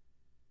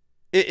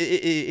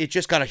it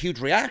just got a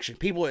huge reaction.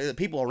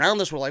 People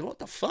around us were like, what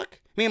the fuck?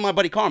 Me and my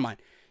buddy Carmine.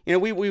 You know,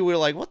 we were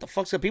like, what the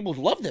fuck's that? People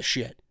love this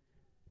shit.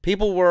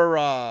 People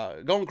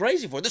were going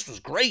crazy for it. This was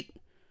great.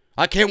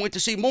 I can't wait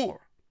to see more.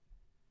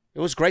 It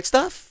was great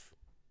stuff.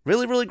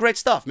 Really, really great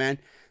stuff, man.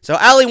 So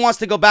Allie wants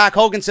to go back.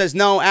 Hogan says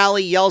no.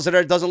 Allie yells at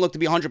her. Doesn't look to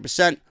be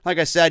 100%. Like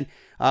I said,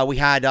 we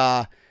had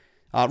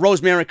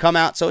Rosemary come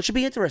out. So it should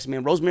be interesting,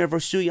 man. Rosemary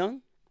versus Su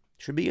Yung.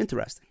 Should be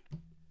interesting.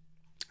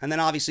 And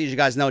then, obviously, as you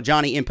guys know,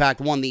 Johnny Impact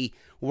won the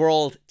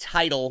world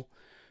title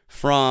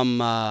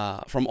from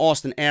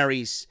Austin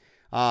Aries.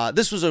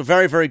 This was a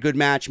very, very good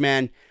match,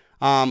 man.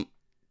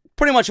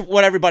 Pretty much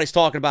what everybody's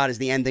talking about is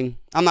the ending.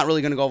 I'm not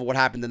really going to go over what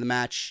happened in the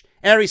match.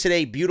 Aries hit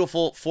a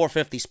beautiful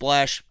 450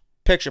 splash.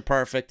 Picture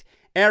perfect.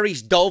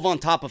 Aries dove on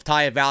top of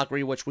Taya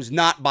Valkyrie, which was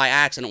not by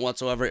accident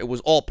whatsoever. It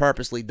was all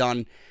purposely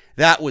done.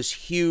 That was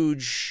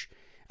huge.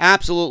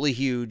 Absolutely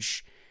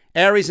huge.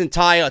 Aries and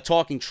Taya are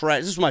talking trash.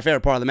 This was my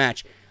favorite part of the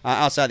match.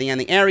 outside the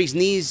ending. Aries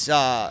knees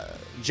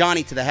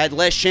Johnny to the head.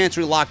 Last chance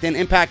locked in.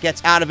 Impact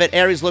gets out of it.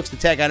 Aries looks to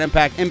take out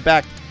Impact.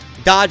 Impact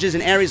dodges,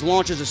 and Aries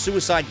launches a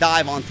suicide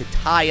dive onto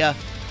Taya,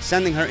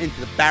 sending her into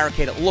the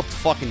barricade. It looked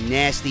fucking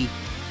nasty.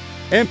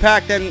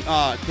 Impact then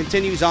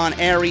continues on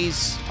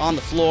Aries on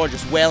the floor,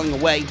 just wailing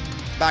away.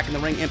 Back in the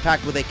ring,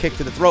 Impact with a kick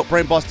to the throat,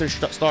 Brainbuster,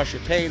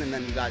 Starship Pain, and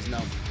then you guys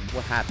know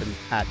what happened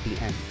at the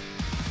end.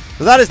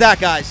 So that is that,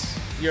 guys.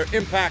 Your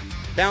Impact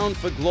Bound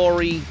for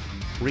Glory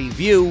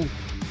review.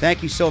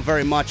 Thank you so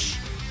very much.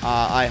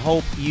 I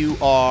hope you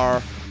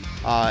are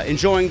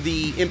enjoying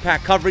the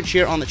Impact coverage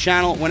here on the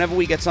channel. Whenever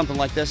we get something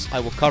like this, I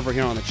will cover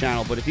here on the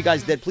channel. But if you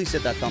guys did, please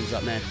hit that thumbs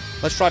up, man.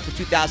 Let's try for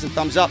 2,000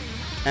 thumbs up.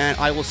 And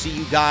I will see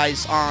you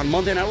guys on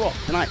Monday Night Raw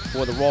tonight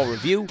for the Raw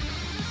review.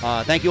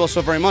 Thank you all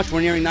so very much. We're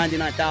nearing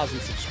 99,000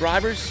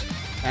 subscribers.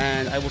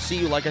 And I will see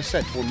you, like I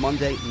said, for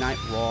Monday Night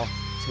Raw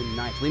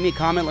tonight. Leave me a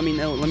comment. Let me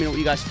know what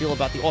you guys feel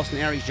about the Austin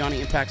Aries Johnny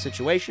Impact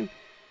situation.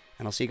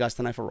 And I'll see you guys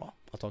tonight for Raw.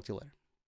 I'll talk to you later.